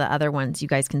some of the other ones you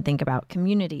guys can think about.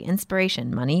 Community,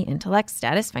 inspiration, money, intellect,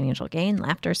 status, financial gain,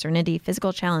 laughter, serenity,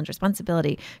 physical challenge,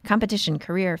 responsibility, competition,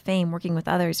 career, fame, working with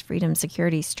others, freedom,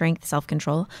 security, strength,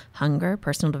 self-control, hunger,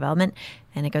 personal development,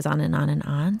 and it goes on and on and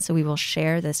on. So we will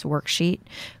share this worksheet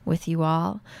with you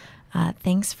all.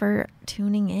 Thanks for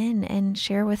tuning in, and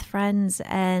share with friends.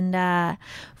 And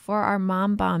for our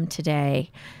Mom Bomb today,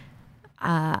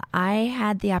 I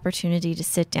had the opportunity to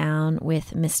sit down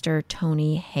with Mr.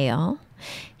 Tony Hale.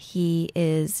 He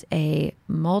is a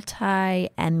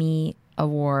multi-Emmy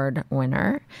Award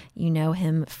winner. You know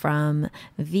him from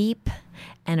Veep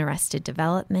and Arrested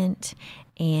Development.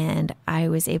 And I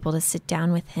was able to sit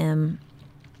down with him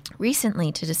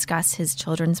recently to discuss his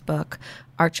children's book,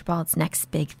 Archibald's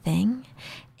Next Big Thing.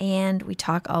 And we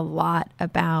talk a lot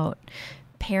about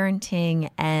parenting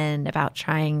and about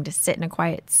trying to sit in a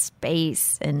quiet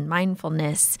space and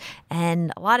mindfulness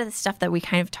and a lot of the stuff that we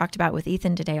kind of talked about with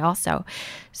Ethan today also.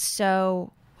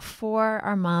 So for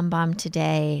our Mom Bomb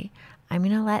today, I'm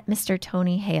going to let Mr.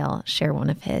 Tony Hale share one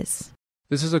of his.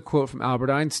 This is a quote from Albert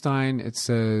Einstein. It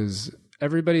says,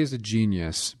 "Everybody is a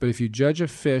genius, but if you judge a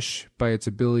fish by its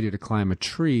ability to climb a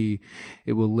tree,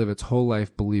 it will live its whole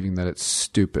life believing that it's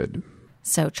stupid."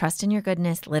 So trust in your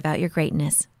goodness, live out your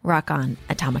greatness. Rock on,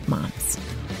 Atomic Moms.